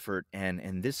collaborative effort.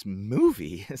 And this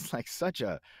movie is like such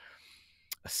a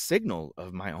signal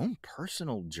of my own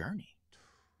personal journey.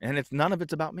 And none of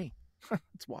it's about me.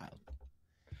 It's wild.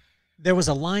 There was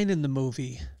a line in the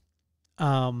movie,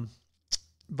 by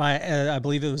I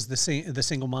believe it was the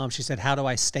single mom. She said, "How do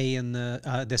I stay in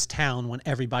this town when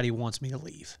everybody wants me to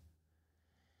leave?"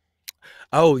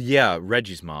 Oh yeah,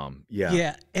 Reggie's mom. Yeah.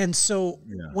 Yeah. And so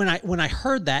when I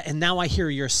heard that, and now I hear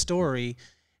your story,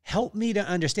 help me to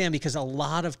understand, because a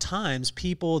lot of times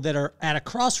people that are at a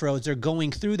crossroads are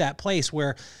going through that place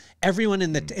where everyone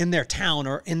in their town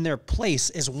or in their place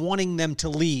is wanting them to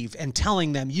leave and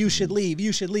telling them, you should leave,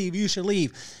 you should leave, you should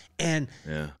leave. And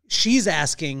she's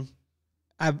asking,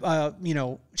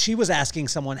 she was asking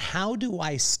someone, how do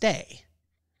I stay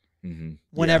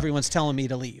when everyone's telling me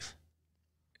to leave?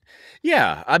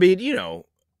 Yeah. I mean,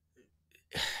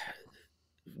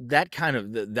 that kind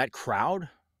of, that crowd,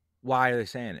 why are they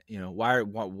saying it?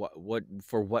 What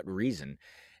for what reason?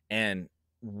 And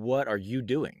what are you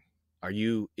doing?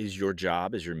 Is your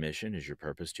job, is your mission, is your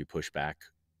purpose to push back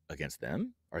against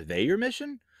them? Are they your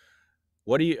mission?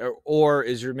 Or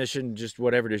is your mission just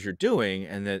whatever it is you're doing,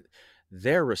 and that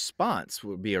their response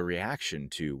would be a reaction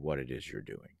to what it is you're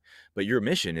doing? But your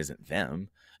mission isn't them,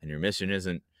 and your mission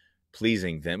isn't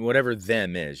pleasing them, whatever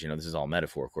them is. This is all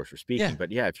metaphor, of course, we're speaking. Yeah.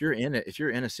 But yeah, if you're in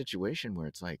a situation where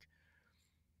it's like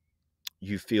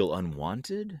you feel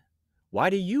unwanted, why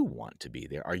do you want to be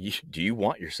there? Do you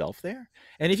want yourself there?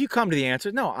 And if you come to the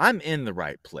answer, no, I'm in the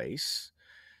right place,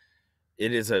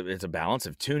 it's a balance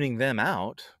of tuning them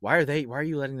out. Why are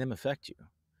you letting them affect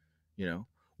you?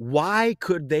 Why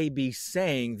could they be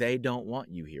saying they don't want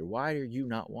you here? Why are you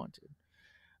not wanted?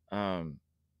 And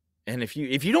if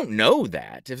you don't know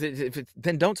that,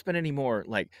 then don't spend any more,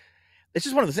 like, it's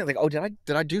just one of those things like, oh,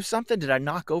 did I do something? Did I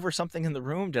knock over something in the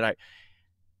room?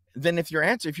 Then if your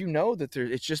answer, if you know that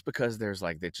it's just because there's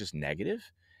like, it's just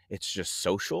negative, it's just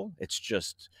social,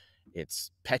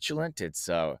 it's petulant,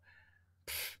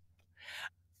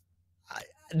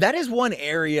 that is one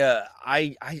area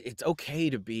it's okay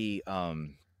to be, I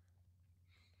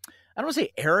don't want to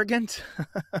say arrogant,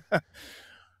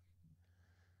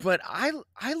 but I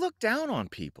look down on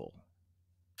people.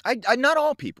 I not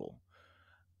all people.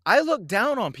 I look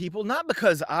down on people, not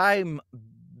because I'm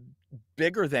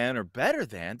bigger than or better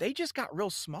than, they just got real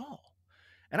small.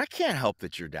 And I can't help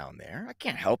that you're down there. I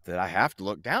can't help that I have to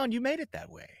look down. You made it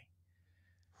that way.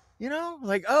 You know,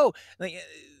 like, oh, like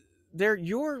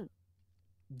your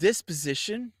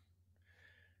disposition,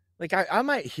 like I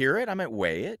might hear it, I might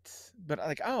weigh it, but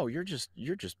like, oh, you're just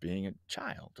being a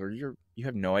child, or you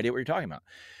have no idea what you're talking about.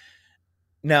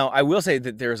 Now, I will say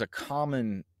that there's a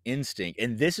common instinct,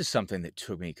 and this is something that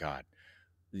took me, God,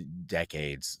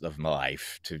 decades of my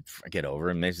life to get over,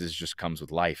 and this just comes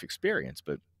with life experience.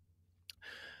 But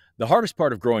the hardest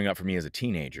part of growing up for me as a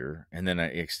teenager, and then I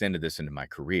extended this into my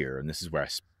career, and this is where I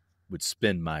would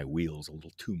spin my wheels a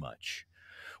little too much,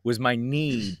 was my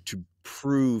need to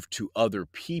prove to other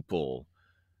people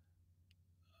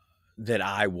that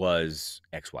I was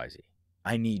XYZ.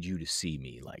 I need you to see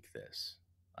me like this.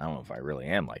 I don't know if I really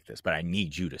am like this, but I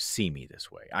need you to see me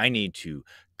this way. I need to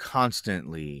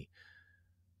constantly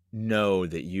know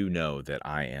that you know that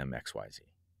I am XYZ.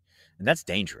 And that's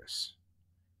dangerous.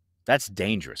 That's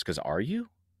dangerous, because are you?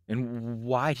 And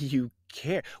why do you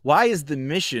care? Why is the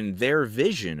mission their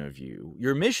vision of you?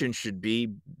 Your mission should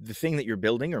be the thing that you're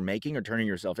building or making or turning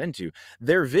yourself into.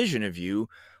 Their vision of you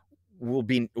will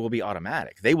be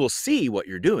automatic. They will see what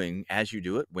you're doing as you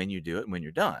do it, when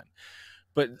you're done.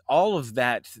 But all of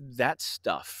that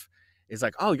stuff is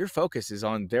like, oh, your focus is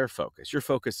on their focus. Your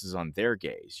focus is on their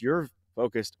gaze. You're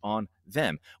focused on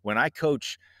them. When I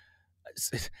coach,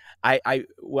 when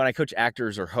I coach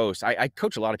actors or hosts, I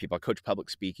coach a lot of people. I coach public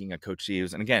speaking. I coach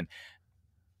CEOs. And again,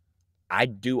 I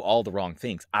do all the wrong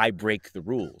things. I break the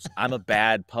rules. I'm a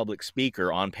bad public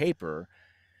speaker on paper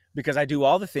because I do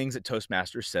all the things that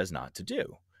Toastmasters says not to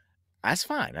do. That's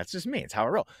fine. That's just me. It's how I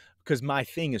roll. Because my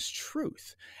thing is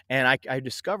truth. And I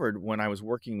discovered when I was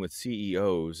working with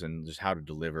CEOs and just how to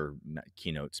deliver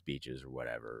keynote speeches or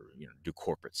whatever, do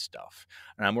corporate stuff.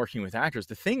 And I'm working with actors.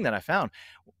 The thing that I found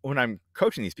when I'm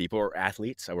coaching these people, or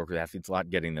athletes, I work with athletes a lot,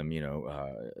 getting them,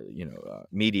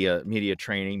 media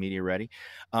training, media ready.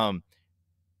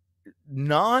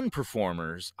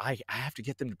 Non-performers, I have to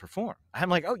get them to perform. I'm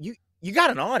like, oh, you got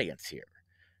an audience here.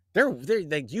 They're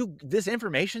like, this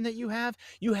information that you have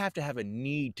to have a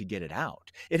need to get it out.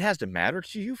 It has to matter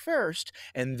to you first,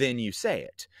 and then you say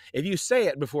it. If you say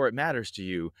it before it matters to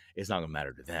you, it's not going to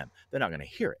matter to them. They're not going to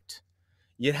hear it.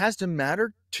 It has to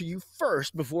matter to you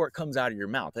first before it comes out of your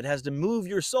mouth. It has to move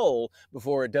your soul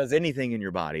before it does anything in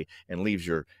your body and leaves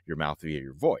your mouth via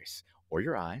your voice or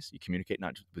your eyes. You communicate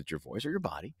not just with your voice or your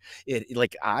body.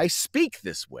 Like, I speak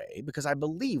this way because I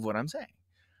believe what I'm saying.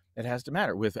 It has to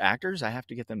matter. With actors, I have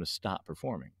to get them to stop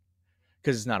performing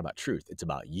because it's not about truth. It's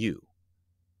about you,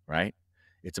 right?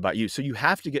 It's about you. So you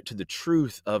have to get to the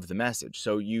truth of the message.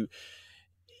 So if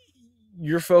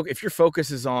your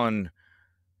focus is on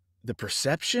the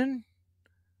perception,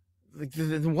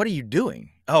 then what are you doing?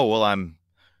 Oh, well,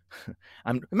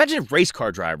 imagine if race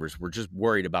car drivers were just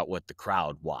worried about what the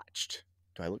crowd watched.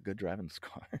 Do I look good driving this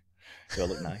car? Do I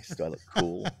look nice? Do I look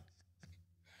cool?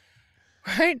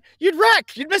 Right? You'd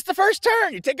wreck. You'd miss the first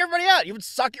turn. You'd take everybody out. You would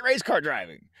suck at race car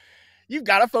driving. You've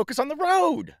got to focus on the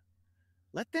road.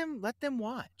 Let them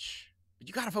watch. But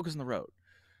you got to focus on the road.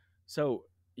 So,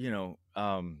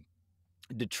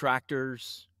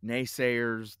 detractors,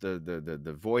 naysayers,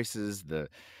 the voices,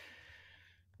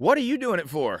 what are you doing it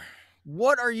for?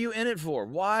 What are you in it for?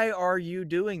 Why are you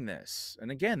doing this?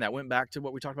 And again, that went back to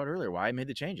what we talked about earlier. Why I made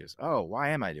the changes. Oh, why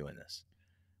am I doing this?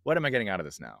 What am I getting out of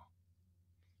this now?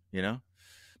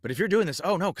 But if you're doing this,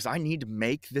 oh no, because I need to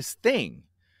make this thing,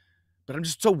 but I'm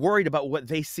just so worried about what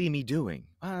they see me doing.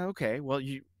 Okay, well,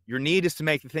 your need is to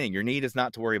make the thing. Your need is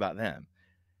not to worry about them.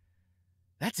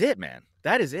 That's it, man.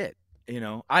 That is it.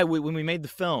 When we made the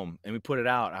film and we put it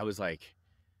out, I was like,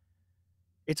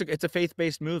 it's a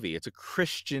faith-based movie. It's a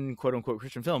Christian, quote unquote,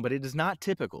 Christian film, but it is not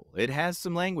typical. It has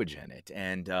some language in it,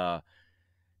 and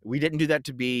we didn't do that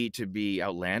to be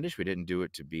outlandish. We didn't do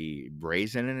it to be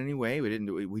brazen in any way.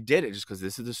 We did it just because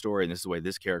this is the story and this is the way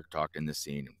this character talked in this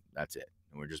scene. That's it.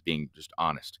 And we're just being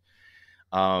honest.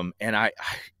 And I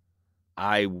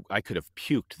could have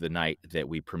puked the night that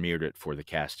we premiered it for the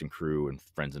cast and crew and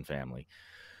friends and family.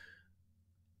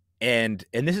 And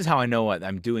this is how I know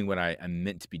I'm doing what I'm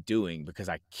meant to be doing, because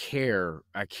I care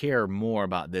more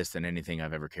about this than anything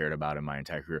I've ever cared about in my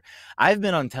entire career. I've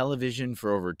been on television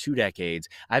for over 2 decades.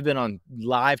 I've been on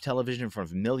live television in front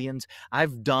of millions.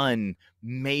 I've done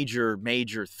major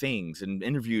things and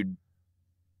interviewed,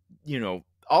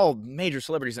 all major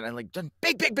celebrities, and I like done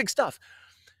big stuff.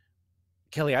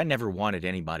 Kelly, I never wanted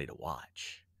anybody to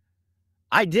watch.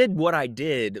 I did what I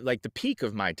did. Like, the peak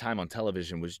of my time on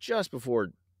television was just before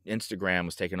Instagram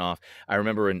was taken off. I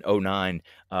remember in 2009,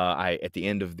 at the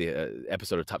end of the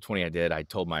episode of Top 20 I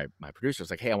told my producer, I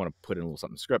was like, hey, I want to put in a little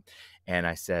something script. And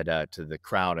I said to the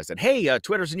crowd, I said, hey,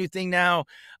 Twitter's a new thing now.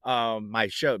 My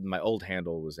old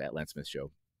handle was at Lance Smith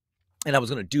Show. And I was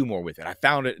going to do more with it. I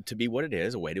found it to be what it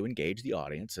is, a way to engage the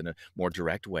audience in a more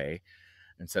direct way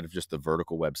instead of just the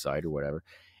vertical website or whatever.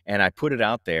 And I put it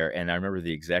out there, and I remember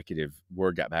the executive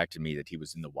word got back to me that he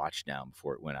was in the watch down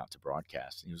before it went out to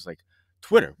broadcast. And he was like,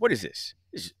 Twitter, what is this?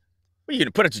 What are you going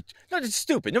to put it? No, it's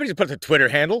stupid. Nobody's put the Twitter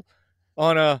handle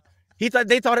on they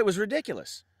thought it was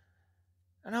ridiculous.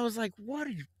 And I was like, what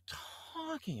are you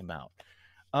talking about?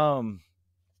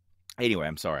 Anyway,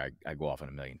 I'm sorry. I go off on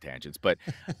a million tangents, but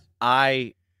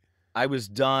I was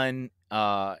done.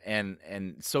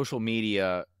 And social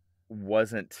media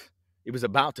it was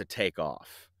about to take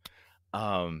off.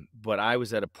 But I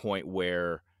was at a point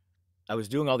where I was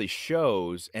doing all these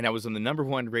shows, and I was on the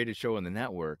 #1 rated show on the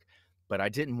network, but I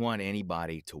didn't want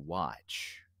anybody to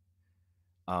watch.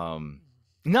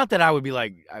 Not that I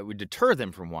would deter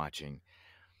them from watching.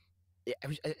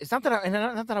 It's not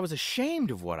that I was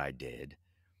ashamed of what I did,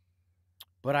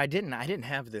 but I didn't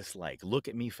have this like look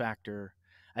at me factor.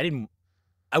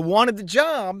 I wanted the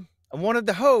job. I wanted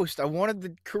the host. I wanted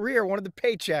the career. I wanted the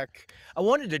paycheck. I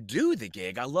wanted to do the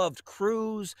gig. I loved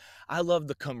crews. I loved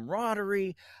the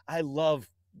camaraderie. I love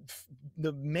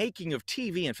the making of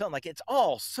TV and film. Like, it's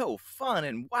all so fun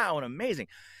and wow and amazing.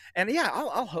 And yeah,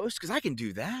 I'll host because I can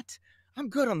do that. I'm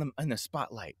good in the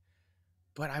spotlight.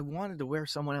 But I wanted to wear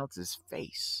someone else's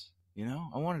face.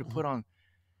 I wanted to put on.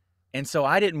 And so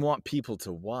I didn't want people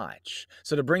to watch.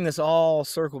 So to bring this all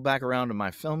circle back around to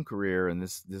my film career and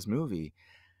this movie,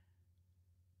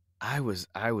 I was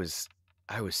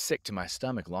sick to my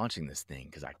stomach launching this thing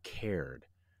because I cared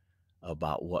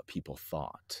about what people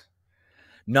thought.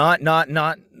 Not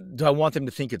do I want them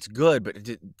to think it's good, but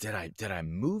did I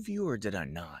move you or did I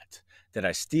not? Did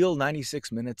I steal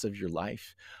 96 minutes of your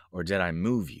life or did I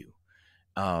move you?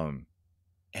 And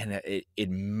it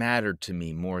mattered to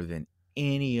me more than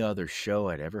any other show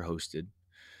I'd ever hosted,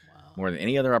 more than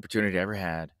any other opportunity I ever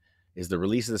had, is the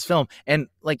release of this film. And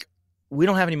like, we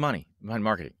don't have any money behind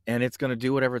marketing, and it's going to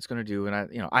do whatever it's going to do.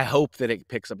 And I hope that it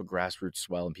picks up a grassroots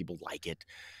swell and people like it.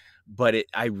 But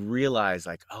I realized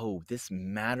like, oh, this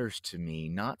matters to me,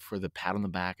 not for the pat on the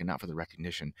back and not for the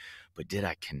recognition, but did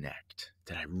I connect?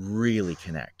 Did I really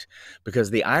connect? Because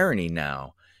the irony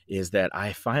now is that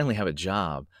I finally have a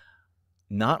job,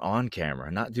 not on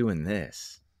camera, not doing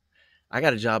this. I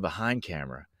got a job behind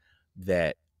camera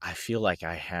that I feel like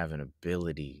I have an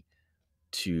ability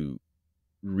to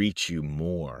reach you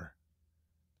more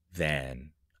than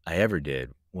I ever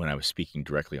did when I was speaking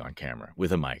directly on camera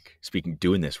with a mic,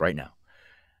 doing this right now.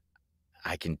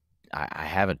 I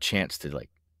have a chance to like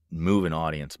move an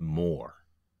audience more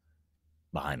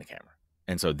behind the camera.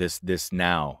 And so this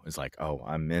now is like, oh,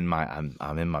 I'm in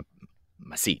my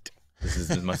seat. This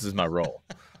is my role.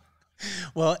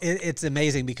 Well, it's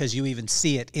amazing because you even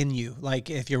see it in you. Like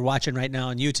if you're watching right now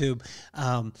on YouTube,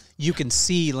 you can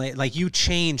see like you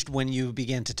changed when you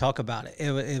began to talk about it.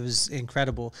 It was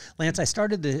incredible. Lance, I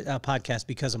started the podcast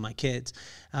because of my kids,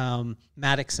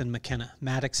 Maddox and McKenna.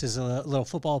 Maddox is a little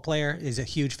football player. He's a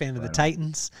huge fan of the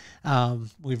Titans.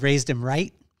 We've raised him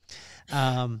right.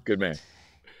 Good man.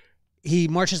 He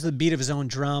marches to the beat of his own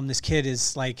drum. This kid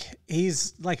is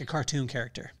he's like a cartoon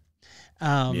character.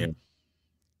 Yeah.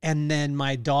 And then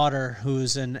my daughter,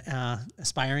 who's an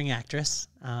aspiring actress,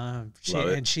 and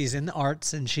she's in the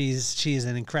arts, and she's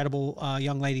an incredible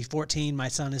young lady, 14. My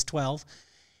son is 12.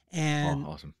 And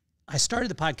awesome. I started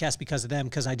the podcast because of them,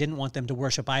 because I didn't want them to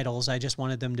worship idols. I just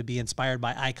wanted them to be inspired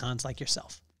by icons like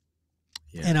yourself.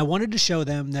 Yeah. And I wanted to show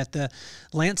them that the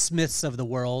Lance Smiths of the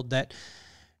world, that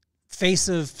face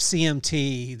of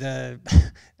CMT, the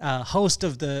host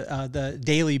of the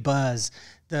Daily Buzz,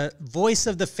 the voice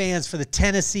of the fans for the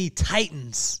Tennessee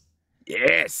Titans.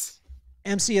 Yes.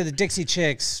 MC of the Dixie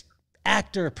Chicks,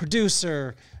 actor,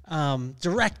 producer,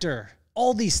 director,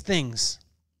 all these things.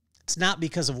 It's not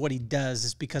because of what he does,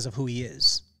 it's because of who he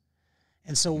is.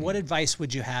 And so what advice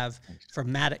would you have for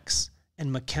Maddox and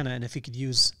McKenna? And if you could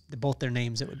use both their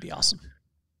names, it would be awesome.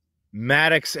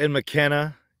 Maddox and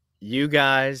McKenna, You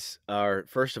guys are,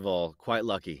 first of all, quite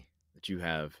lucky that you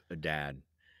have a dad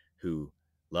who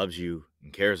loves you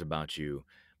and cares about you,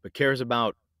 but cares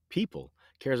about people,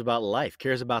 cares about life,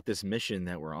 cares about this mission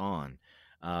that we're on.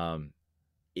 Um,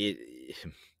 it,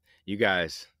 you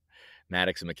guys,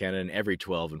 Maddox and McKenna, and every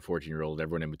 12 and 14-year-old,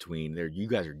 everyone in between, you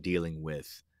guys are dealing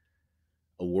with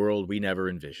a world we never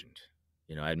envisioned.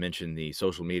 You know, I'd mentioned the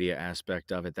social media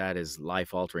aspect of it. That is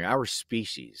life altering. Our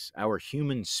species, our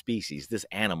human species, this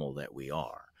animal that we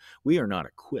are not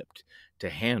equipped to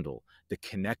handle the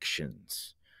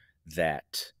connections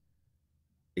that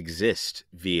exist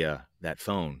via that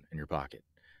phone in your pocket.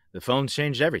 The phone's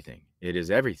changed everything. It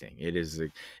is everything. It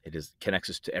connects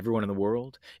us to everyone in the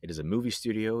world. It is a movie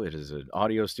studio. It is an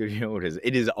audio studio.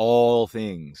 It is all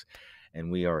things,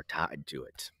 and we are tied to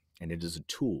it. And it is a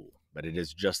tool, but it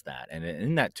is just that. And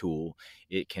in that tool,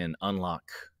 it can unlock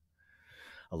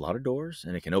a lot of doors,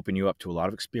 and it can open you up to a lot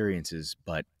of experiences,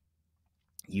 but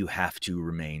you have to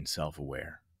remain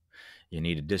self-aware. You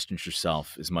need to distance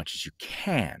yourself as much as you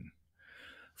can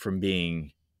from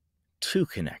being too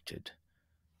connected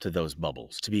to those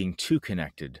bubbles, to being too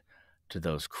connected to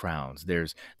those crowds.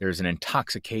 There's an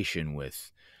intoxication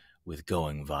with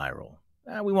going viral.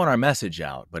 We want our message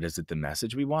out, but is it the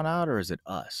message we want out, or is it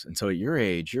us? And so at your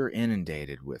age, you're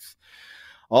inundated with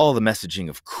all the messaging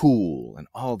of cool, and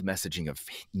all the messaging of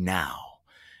now,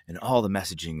 and all the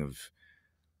messaging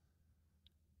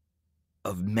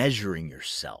of measuring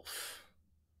yourself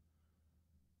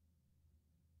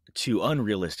to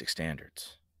unrealistic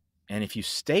standards. And if you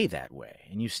stay that way,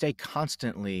 and you stay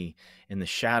constantly in the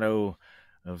shadow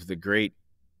of the great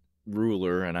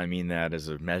ruler, and I mean that as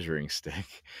a measuring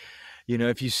stick, you know,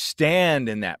 if you stand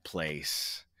in that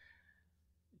place,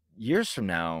 years from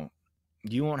now,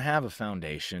 you won't have a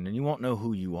foundation, and you won't know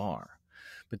who you are.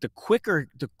 But the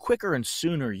quicker and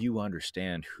sooner you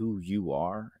understand who you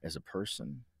are as a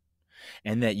person,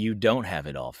 and that you don't have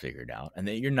it all figured out, and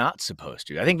that you're not supposed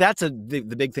to. I think that's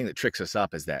the big thing that tricks us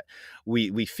up, is that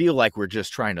we feel like we're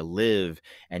just trying to live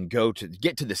and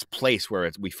get to this place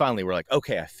where we're like,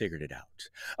 okay, I figured it out.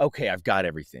 Okay, I've got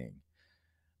everything.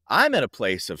 I'm at a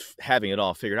place of having it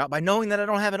all figured out by knowing that I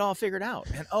don't have it all figured out.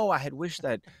 And I had wished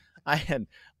that I had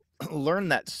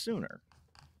learned that sooner.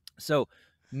 So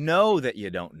know that you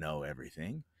don't know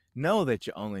everything. Know that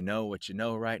you only know what you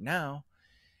know right now.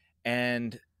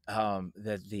 And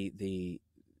that the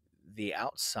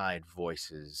outside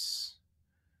voices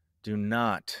do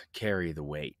not carry the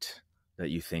weight that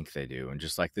you think they do. And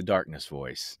just like the darkness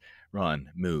voice,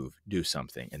 run, move, do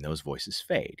something, and those voices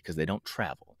fade because they don't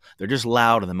travel. They're just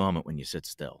loud in the moment when you sit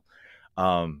still.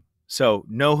 So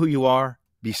know who you are,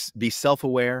 be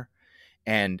self-aware,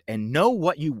 and know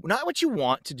not what you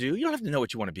want to do. You don't have to know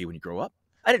what you want to be when you grow up.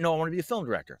 I didn't know I wanted to be a film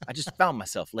director. I just found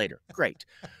myself later. Great.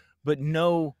 But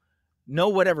know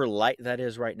whatever light that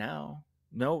is right now.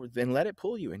 Then let it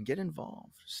pull you and get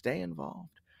involved. Stay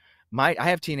involved. I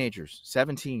have teenagers,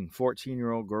 17,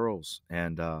 14-year-old girls,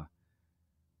 and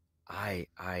I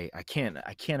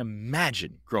can't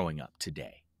imagine growing up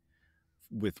today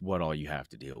with what all you have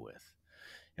to deal with.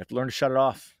 You have to learn to shut it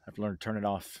off. You have to learn to turn it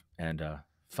off, and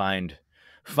find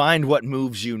what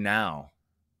moves you now,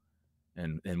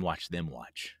 and watch them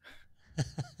watch.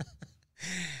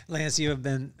 Lance, you have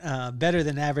been better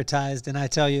than advertised, and I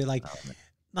tell you, like,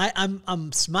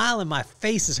 I'm smiling. My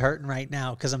face is hurting right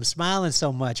now because I'm smiling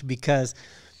so much, because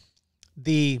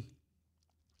the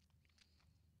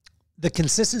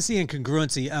consistency and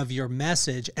congruency of your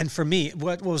message, and for me,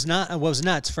 what was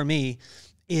nuts for me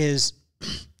is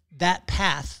that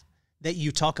path that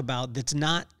you talk about. That's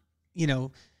not,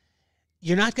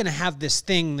 you're not going to have this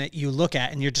thing that you look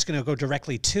at and you're just going to go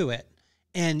directly to it,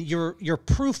 and you're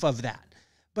proof of that.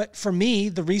 But for me,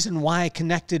 the reason why I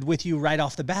connected with you right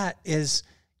off the bat is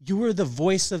you were the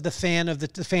voice of the fans of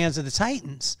the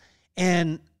Titans.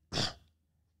 And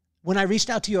when I reached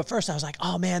out to you at first, I was like,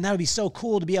 oh man, that would be so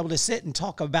cool to be able to sit and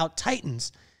talk about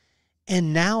Titans.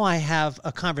 And now I have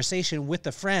a conversation with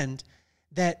a friend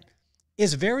that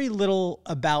is very little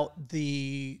about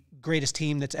the greatest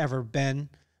team that's ever been,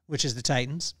 which is the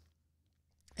Titans.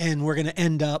 And we're going to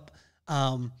end up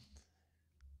 12-4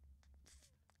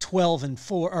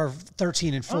 or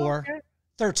 13-4. Oh, okay.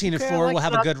 13-4. We'll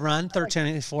have a good run.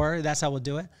 13-4. That's how we'll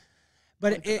do it.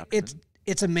 But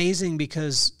it's amazing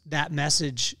because that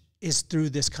message is through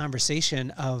this conversation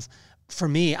of, for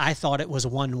me, I thought it was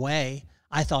one way.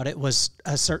 I thought it was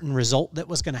a certain result that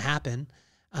was going to happen.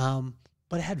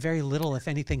 But it had very little, if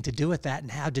anything, to do with that,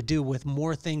 and had to do with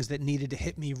more things that needed to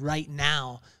hit me right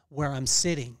now where I'm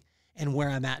sitting and where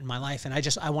I'm at in my life. And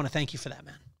I want to thank you for that,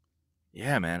 man.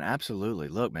 Yeah, man, absolutely.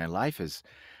 Look, man, life is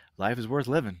worth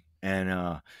living.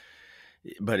 And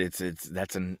but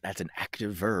that's an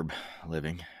active verb,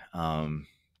 living.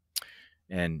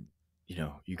 And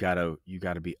you gotta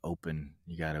be open.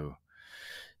 You gotta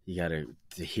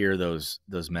to hear those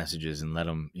messages and let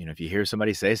them, if you hear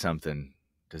somebody say something,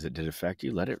 did it affect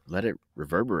you? Let it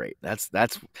reverberate. That's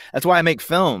why I make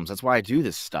films. That's why I do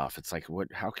this stuff. It's like,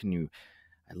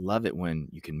 I love it when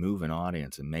you can move an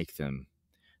audience and make them,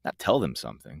 not tell them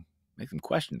something, make them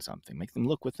question something, make them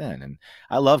look within. And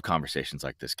I love conversations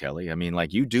like this, Kelly. I mean,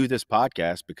 like, you do this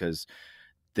podcast because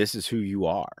this is who you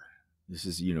are. This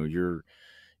is,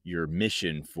 your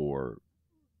mission for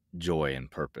joy and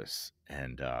purpose.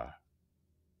 And,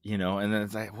 and then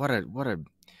it's like, what an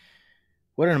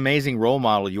amazing role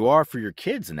model you are for your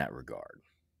kids in that regard.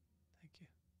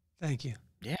 Thank you.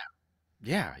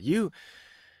 Yeah.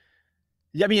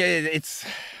 I mean,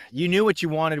 you knew what you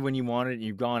wanted when you wanted it, and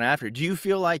you've gone after it. Do you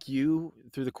feel like through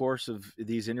the course of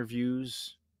these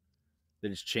interviews,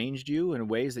 that it's changed you in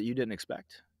ways that you didn't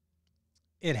expect?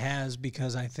 It has,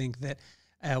 because I think that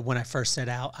when I first set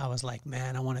out, I was like,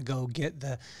 man, I want to go get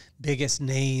the biggest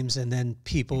names, and then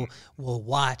people will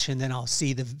watch, and then I'll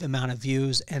see the amount of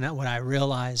views. And what I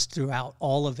realized throughout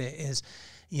all of it is,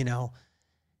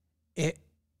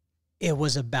 it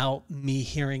was about me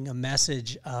hearing a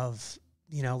message of,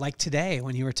 like today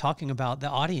when you were talking about the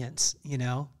audience,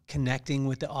 connecting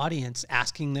with the audience,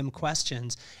 asking them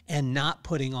questions, and not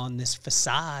putting on this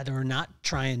facade or not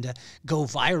trying to go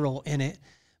viral in it.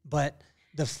 But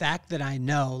the fact that I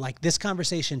know, like this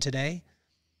conversation today,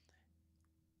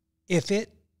 if it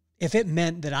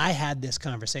meant that I had this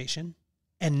conversation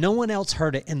and no one else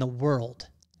heard it in the world,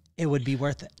 it would be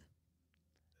worth it.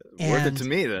 Worth it to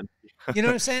me then. You know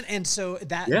what I'm saying? And so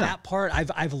that part,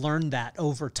 I've learned that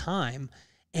over time.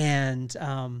 And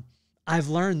I've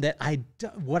learned that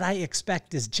what I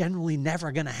expect is generally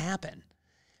never going to happen.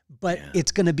 But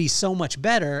it's going to be so much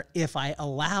better if I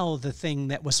allow the thing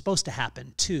that was supposed to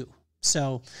happen too.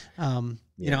 So, I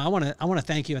want to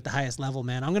thank you at the highest level,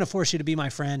 man. I'm going to force you to be my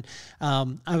friend.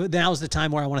 That was the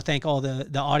time where I want to thank all the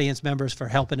audience members for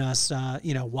helping us,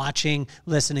 watching,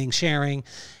 listening, sharing,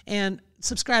 and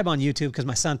subscribe on YouTube, because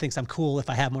my son thinks I'm cool if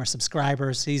I have more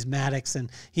subscribers. He's Maddox,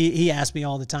 and he asks me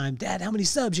all the time, Dad, how many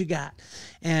subs you got?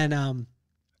 And,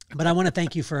 but I want to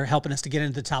thank you for helping us to get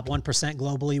into the top 1%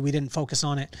 globally. We didn't focus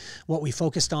on it. What we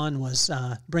focused on was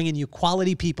bringing you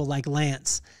quality people like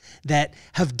Lance that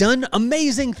have done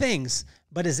amazing things,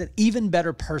 but is an even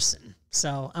better person.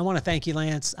 So I want to thank you,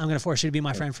 Lance. I'm going to force you to be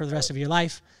my friend for the rest of your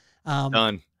life.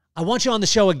 Done. I want you on the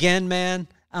show again, man,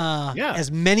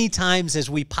 as many times as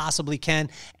we possibly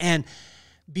can. And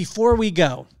before we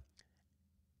go,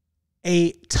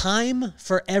 a time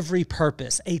for every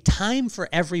purpose, a time for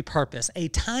every purpose, a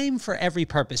time for every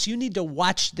purpose. You need to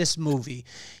watch this movie.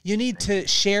 You need to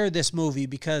share this movie,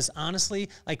 because honestly,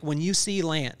 like when you see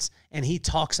Lance and he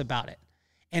talks about it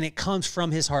and it comes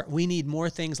from his heart, we need more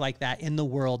things like that in the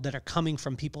world that are coming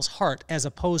from people's heart as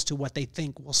opposed to what they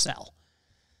think will sell.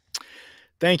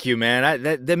 Thank you, man.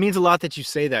 That means a lot that you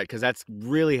say that, because that's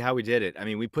really how we did it. I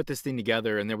mean, we put this thing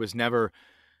together, and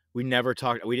we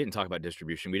didn't talk about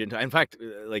distribution. We didn't in fact,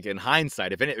 like in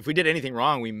hindsight, if we did anything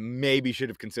wrong, we maybe should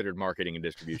have considered marketing and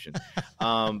distribution.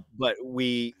 But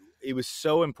it was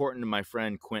so important to my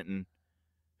friend Quentin,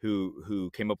 who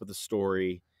came up with the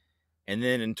story. And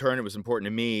then in turn, it was important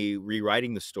to me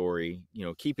rewriting the story,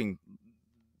 keeping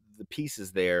the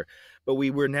pieces there. But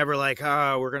we were never like,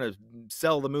 we're going to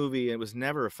sell the movie. It was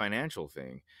never a financial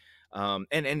thing. And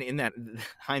in that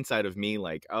hindsight of me,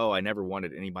 like, I never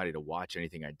wanted anybody to watch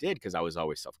anything I did, because I was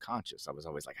always self-conscious. I was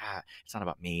always like, it's not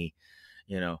about me,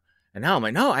 And now I'm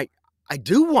like, no, I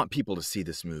do want people to see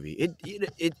this movie.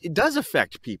 It does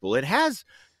affect people. It has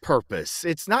purpose.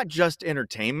 It's not just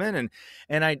entertainment.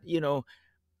 And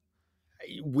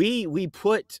we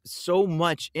put so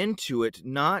much into it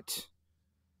not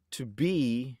to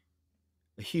be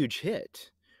a huge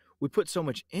hit. We put so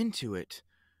much into it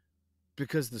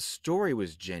because the story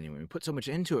was genuine. We put so much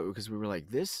into it because we were like,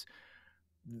 this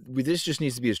just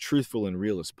needs to be as truthful and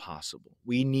real as possible.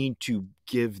 We need to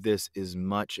give this as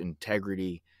much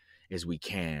integrity as we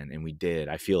can. And we did.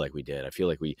 I feel like we did. I feel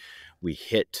like we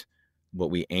hit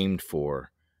what we aimed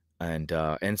for. And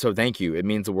so thank you. It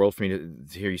means the world for me to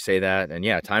hear you say that. And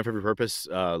yeah, time for every purpose.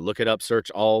 Look it up,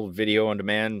 search all video on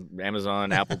demand,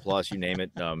 Amazon, Apple Plus, you name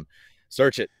it.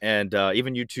 Search it. And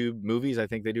even YouTube movies, I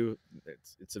think they do.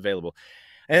 It's available.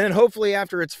 And then hopefully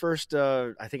after its first,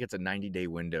 I think it's a 90-day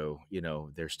window,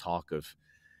 there's talk of,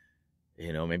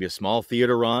 maybe a small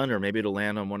theater run, or maybe it'll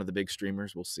land on one of the big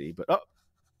streamers. We'll see. But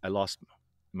am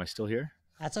I still here?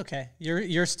 That's okay.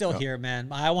 You're still here, man.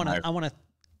 I want to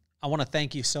I want to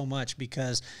thank you so much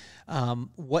because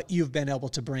what you've been able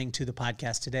to bring to the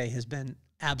podcast today has been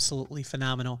absolutely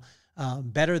phenomenal,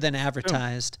 better than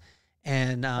advertised.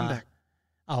 And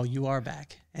oh, you are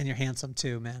back, and you're handsome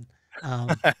too, man.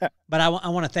 But I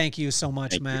want to thank you so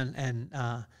much, man,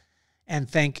 and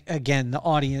thank again the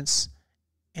audience.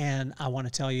 And I want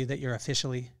to tell you that you're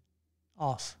officially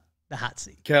off the hot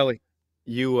seat, Kelly.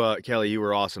 Kelly, you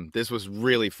were awesome. This was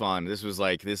really fun. This was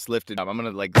like, this lifted up. I'm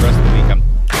gonna, like, the rest of the week,